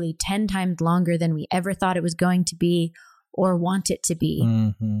usually 10 times longer than we ever thought it was going to be or want it to be.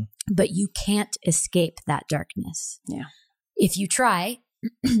 Mm-hmm. But you can't escape that darkness. Yeah. If you try,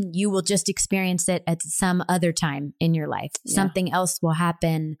 you will just experience it at some other time in your life. Yeah. Something else will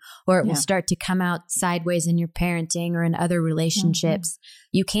happen, or it will start to come out sideways in your parenting or in other relationships.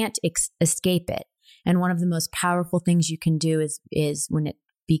 Mm-hmm. You can't escape it. And one of the most powerful things you can do is when it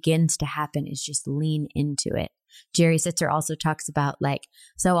begins to happen is just lean into it. Jerry Sitzer also talks about like,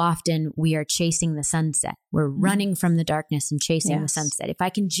 so often we are chasing the sunset. We're running from the darkness and chasing the sunset. If I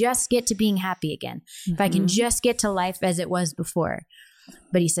can just get to being happy again, if I can just get to life as it was before.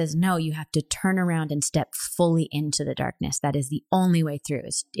 But he says, no, you have to turn around and step fully into the darkness. That is the only way through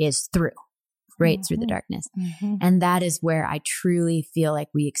is through, right through the darkness. Mm-hmm. And that is where I truly feel like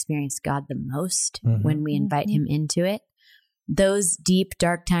we experience God the most when we invite him into it. Those deep,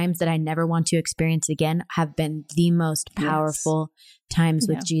 dark times that I never want to experience again have been the most powerful times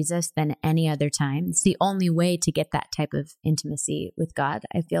with Jesus than any other time. It's the only way to get that type of intimacy with God,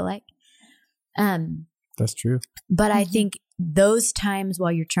 I feel like. That's true. But I think those times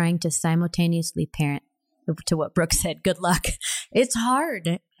while you're trying to simultaneously parent, to what Brooke said, good luck. It's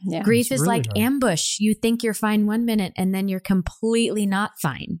hard. Yeah, grief is really like hard. Ambush. You think you're fine one minute and then you're completely not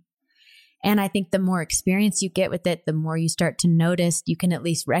fine. And I think the more experience you get with it, the more you start to notice, you can at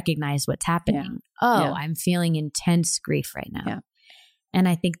least recognize what's happening. Yeah. I'm feeling intense grief right now. Yeah. And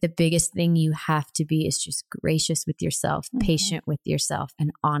I think the biggest thing you have to be is just gracious with yourself, patient with yourself,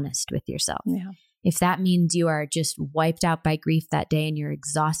 and honest with yourself. Yeah. If that means you are just wiped out by grief that day and you're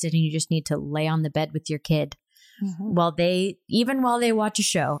exhausted and you just need to lay on the bed with your kid while they watch a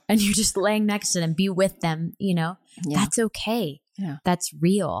show and you're just laying next to them, be with them, that's okay. Yeah. That's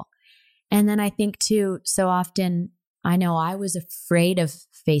real. And then I think too, so often I know I was afraid of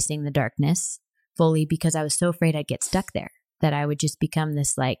facing the darkness fully because I was so afraid I'd get stuck there, that I would just become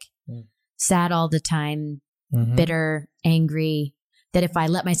this like sad all the time, bitter, angry, that if I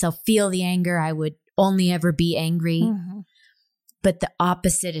let myself feel the anger, I would only ever be angry. But the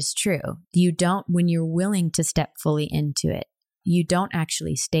opposite is true. You don't, when you're willing to step fully into it, you don't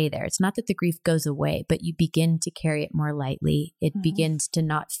actually stay there. It's not that the grief goes away, but you begin to carry it more lightly. It begins to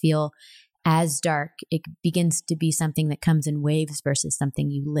not feel as dark. It begins to be something that comes in waves versus something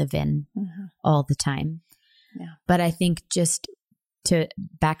you live in all the time. Yeah. But I think just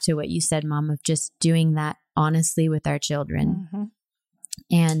back to what you said, Mom, of just doing that honestly with our children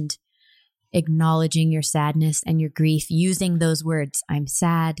and acknowledging your sadness and your grief, using those words, I'm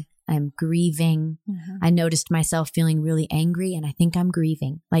sad, I'm grieving. I noticed myself feeling really angry and I think I'm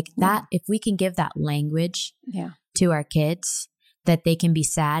grieving. Like that, if we can give that language to our kids, that they can be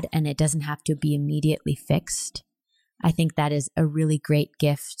sad and it doesn't have to be immediately fixed, I think that is a really great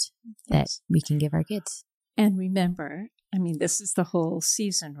gift that we can give our kids. And remember, I mean, this is the whole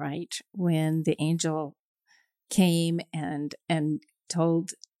season, right? When the angel came and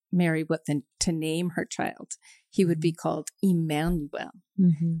told Mary what to name her child, he would be called Emmanuel,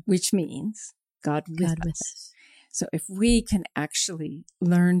 which means God with us. So if we can actually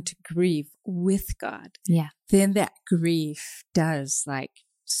learn to grieve with God, then that grief does like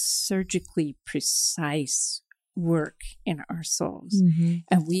surgically precise work in our souls.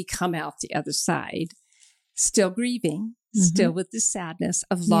 And we come out the other side still grieving, still with the sadness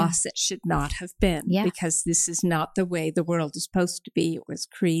of loss that should not have been, because this is not the way the world is supposed to be. It was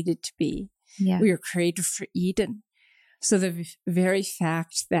created to be. We were created for Eden. So the very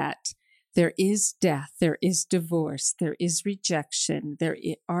fact that there is death, there is divorce, there is rejection, there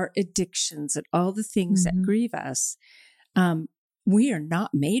are addictions and all the things that grieve us, we are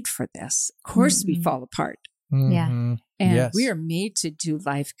not made for this. Of course we fall apart. And we are made to do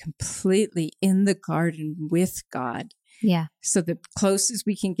life completely in the garden with God. So the closest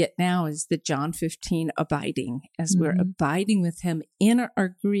we can get now is the John 15 abiding. As we're abiding with him in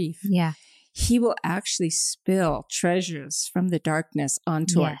our grief, he will actually spill treasures from the darkness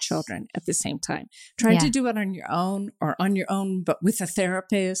onto our children at the same time. Trying to do it on your own, but with a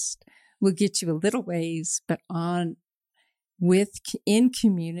therapist will get you a little ways, but in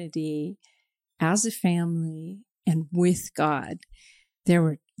community, as a family, and with God,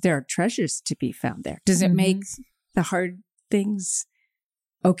 there are treasures to be found there. Does it make the hard things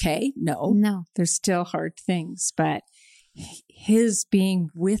okay? No. There's still hard things, but his being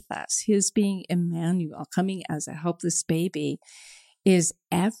with us, his being Emmanuel, coming as a helpless baby, is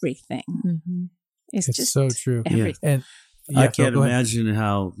everything. Mm-hmm. It's just so true. Everything. Yeah. And I can't imagine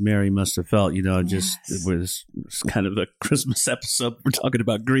how Mary must have felt. You know, it was kind of a Christmas episode. We're talking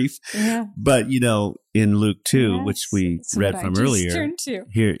about grief. Yeah. But, you know, in Luke 2, which we it's read what from I just earlier, turned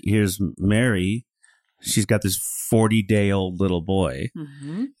to. here's Mary. She's got this 40-day-old little boy,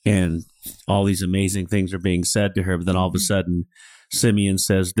 and all these amazing things are being said to her. But then all of a sudden, Simeon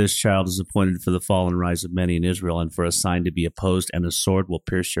says, "This child is appointed for the fall and rise of many in Israel, and for a sign to be opposed, and a sword will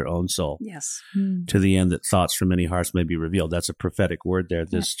pierce your own soul, Yes. to the end that thoughts from many hearts may be revealed." That's a prophetic word there.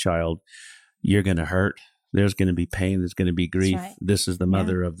 This child, you're going to hurt. There's going to be pain. There's going to be grief. Right. This is the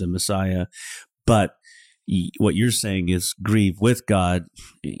mother of the Messiah. But what you're saying is grieve with God.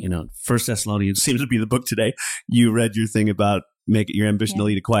 You know, 1 Thessalonians seems to be the book today. You read your thing about make it your ambition to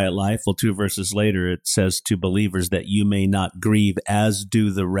lead a quiet life. Well, 2 verses later, it says to believers that you may not grieve as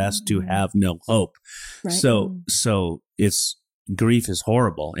do the rest who have no hope. Right. So it's grief is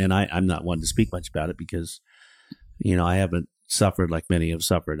horrible. And I'm not one to speak much about it because, you know, I haven't suffered like many have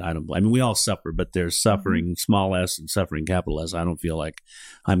suffered. I mean, we all suffer, but there's suffering small s and suffering capital S. I don't feel like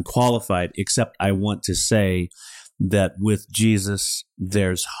I'm qualified, except I want to say that with Jesus,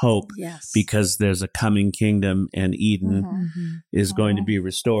 there's hope because there's a coming kingdom, and Eden is going to be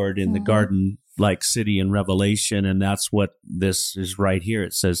restored in the garden-like city in Revelation. And that's what this is right here.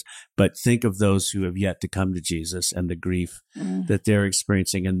 It says, but think of those who have yet to come to Jesus and the grief that they're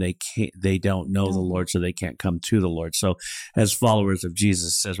experiencing, and they don't know the Lord, so they can't come to the Lord. So as followers of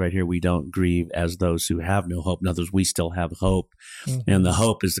Jesus, it says right here, we don't grieve as those who have no hope. In other words, we still have hope. And the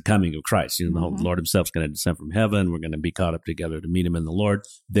hope is the coming of Christ. You know, the Lord himself is going to descend from heaven. We're going to be caught up together to meet him in the Lord.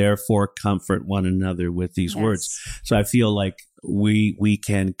 Therefore, comfort one another with these words. So I feel like we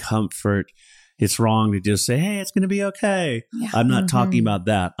can comfort. It's wrong to just say, hey, it's going to be okay. I'm not talking about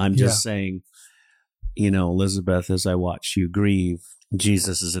that. I'm just saying, you know, Elizabeth, as I watch you grieve,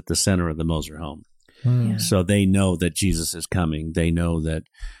 Jesus is at the center of the Moser home. So they know that Jesus is coming. They know that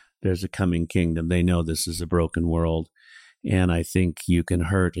there's a coming kingdom. They know this is a broken world. And I think you can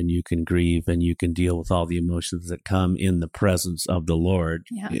hurt and you can grieve and you can deal with all the emotions that come in the presence of the Lord,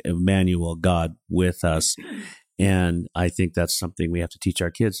 Emmanuel, God with us. And I think that's something we have to teach our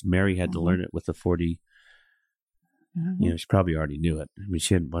kids. Mary had to learn it with the 40. You know, she probably already knew it. I mean,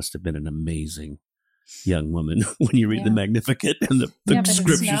 she must have been an amazing young woman when you read the Magnificat and the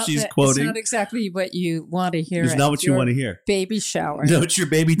scripture she's quoting. It's not exactly what you want to hear. It's not what you want to hear. Baby shower. No, it's your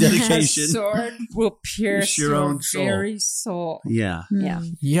baby dedication. The sword will pierce your own soul. very soul. Yeah.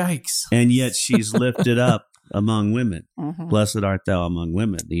 Yikes. And yet she's lifted up among women. Blessed art thou among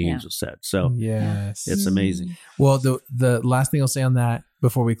women, the angel said. So it's amazing. Well, the last thing I'll say on that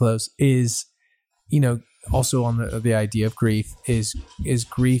before we close is, you know, also on the idea of grief is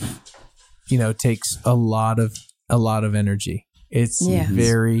grief, you know, takes a lot of energy. It's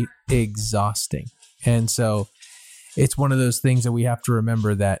very exhausting. And so it's one of those things that we have to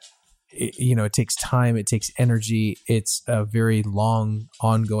remember that, it takes time, it takes energy. It's a very long,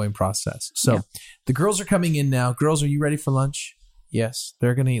 ongoing process. So the girls are coming in now. Girls, are you ready for lunch? Yes,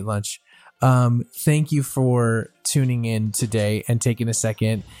 they're going to eat lunch. Thank you for tuning in today and taking a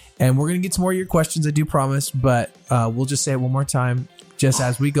second. And we're going to get some more of your questions, I do promise, but we'll just say it one more time. Just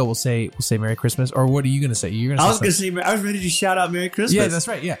as we go, we'll say Merry Christmas. Or what are you going to say? I was ready to shout out Merry Christmas. Yeah, that's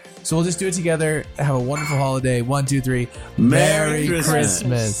right. Yeah. So we'll just do it together. Have a wonderful holiday. 1, 2, 3. Merry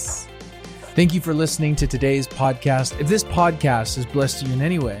Christmas. Thank you for listening to today's podcast. If this podcast has blessed you in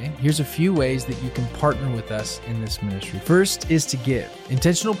any way, here's a few ways that you can partner with us in this ministry. First is to give.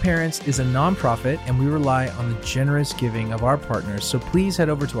 Intentional Parents is a nonprofit, and we rely on the generous giving of our partners. So please head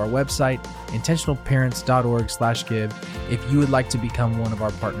over to our website, intentionalparents.org/give, if you would like to become one of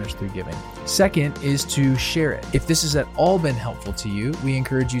our partners through giving. Second is to share it. If this has at all been helpful to you, we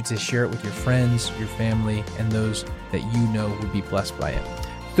encourage you to share it with your friends, your family, and those that you know would be blessed by it.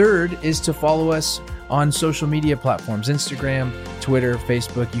 Third is to follow us on social media platforms, Instagram, Twitter,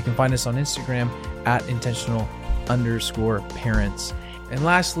 Facebook. You can find us on Instagram at intentional_parents. And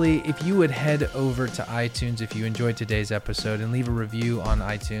lastly, if you would head over to iTunes if you enjoyed today's episode and leave a review on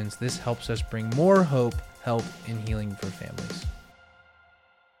iTunes, this helps us bring more hope, help, and healing for families.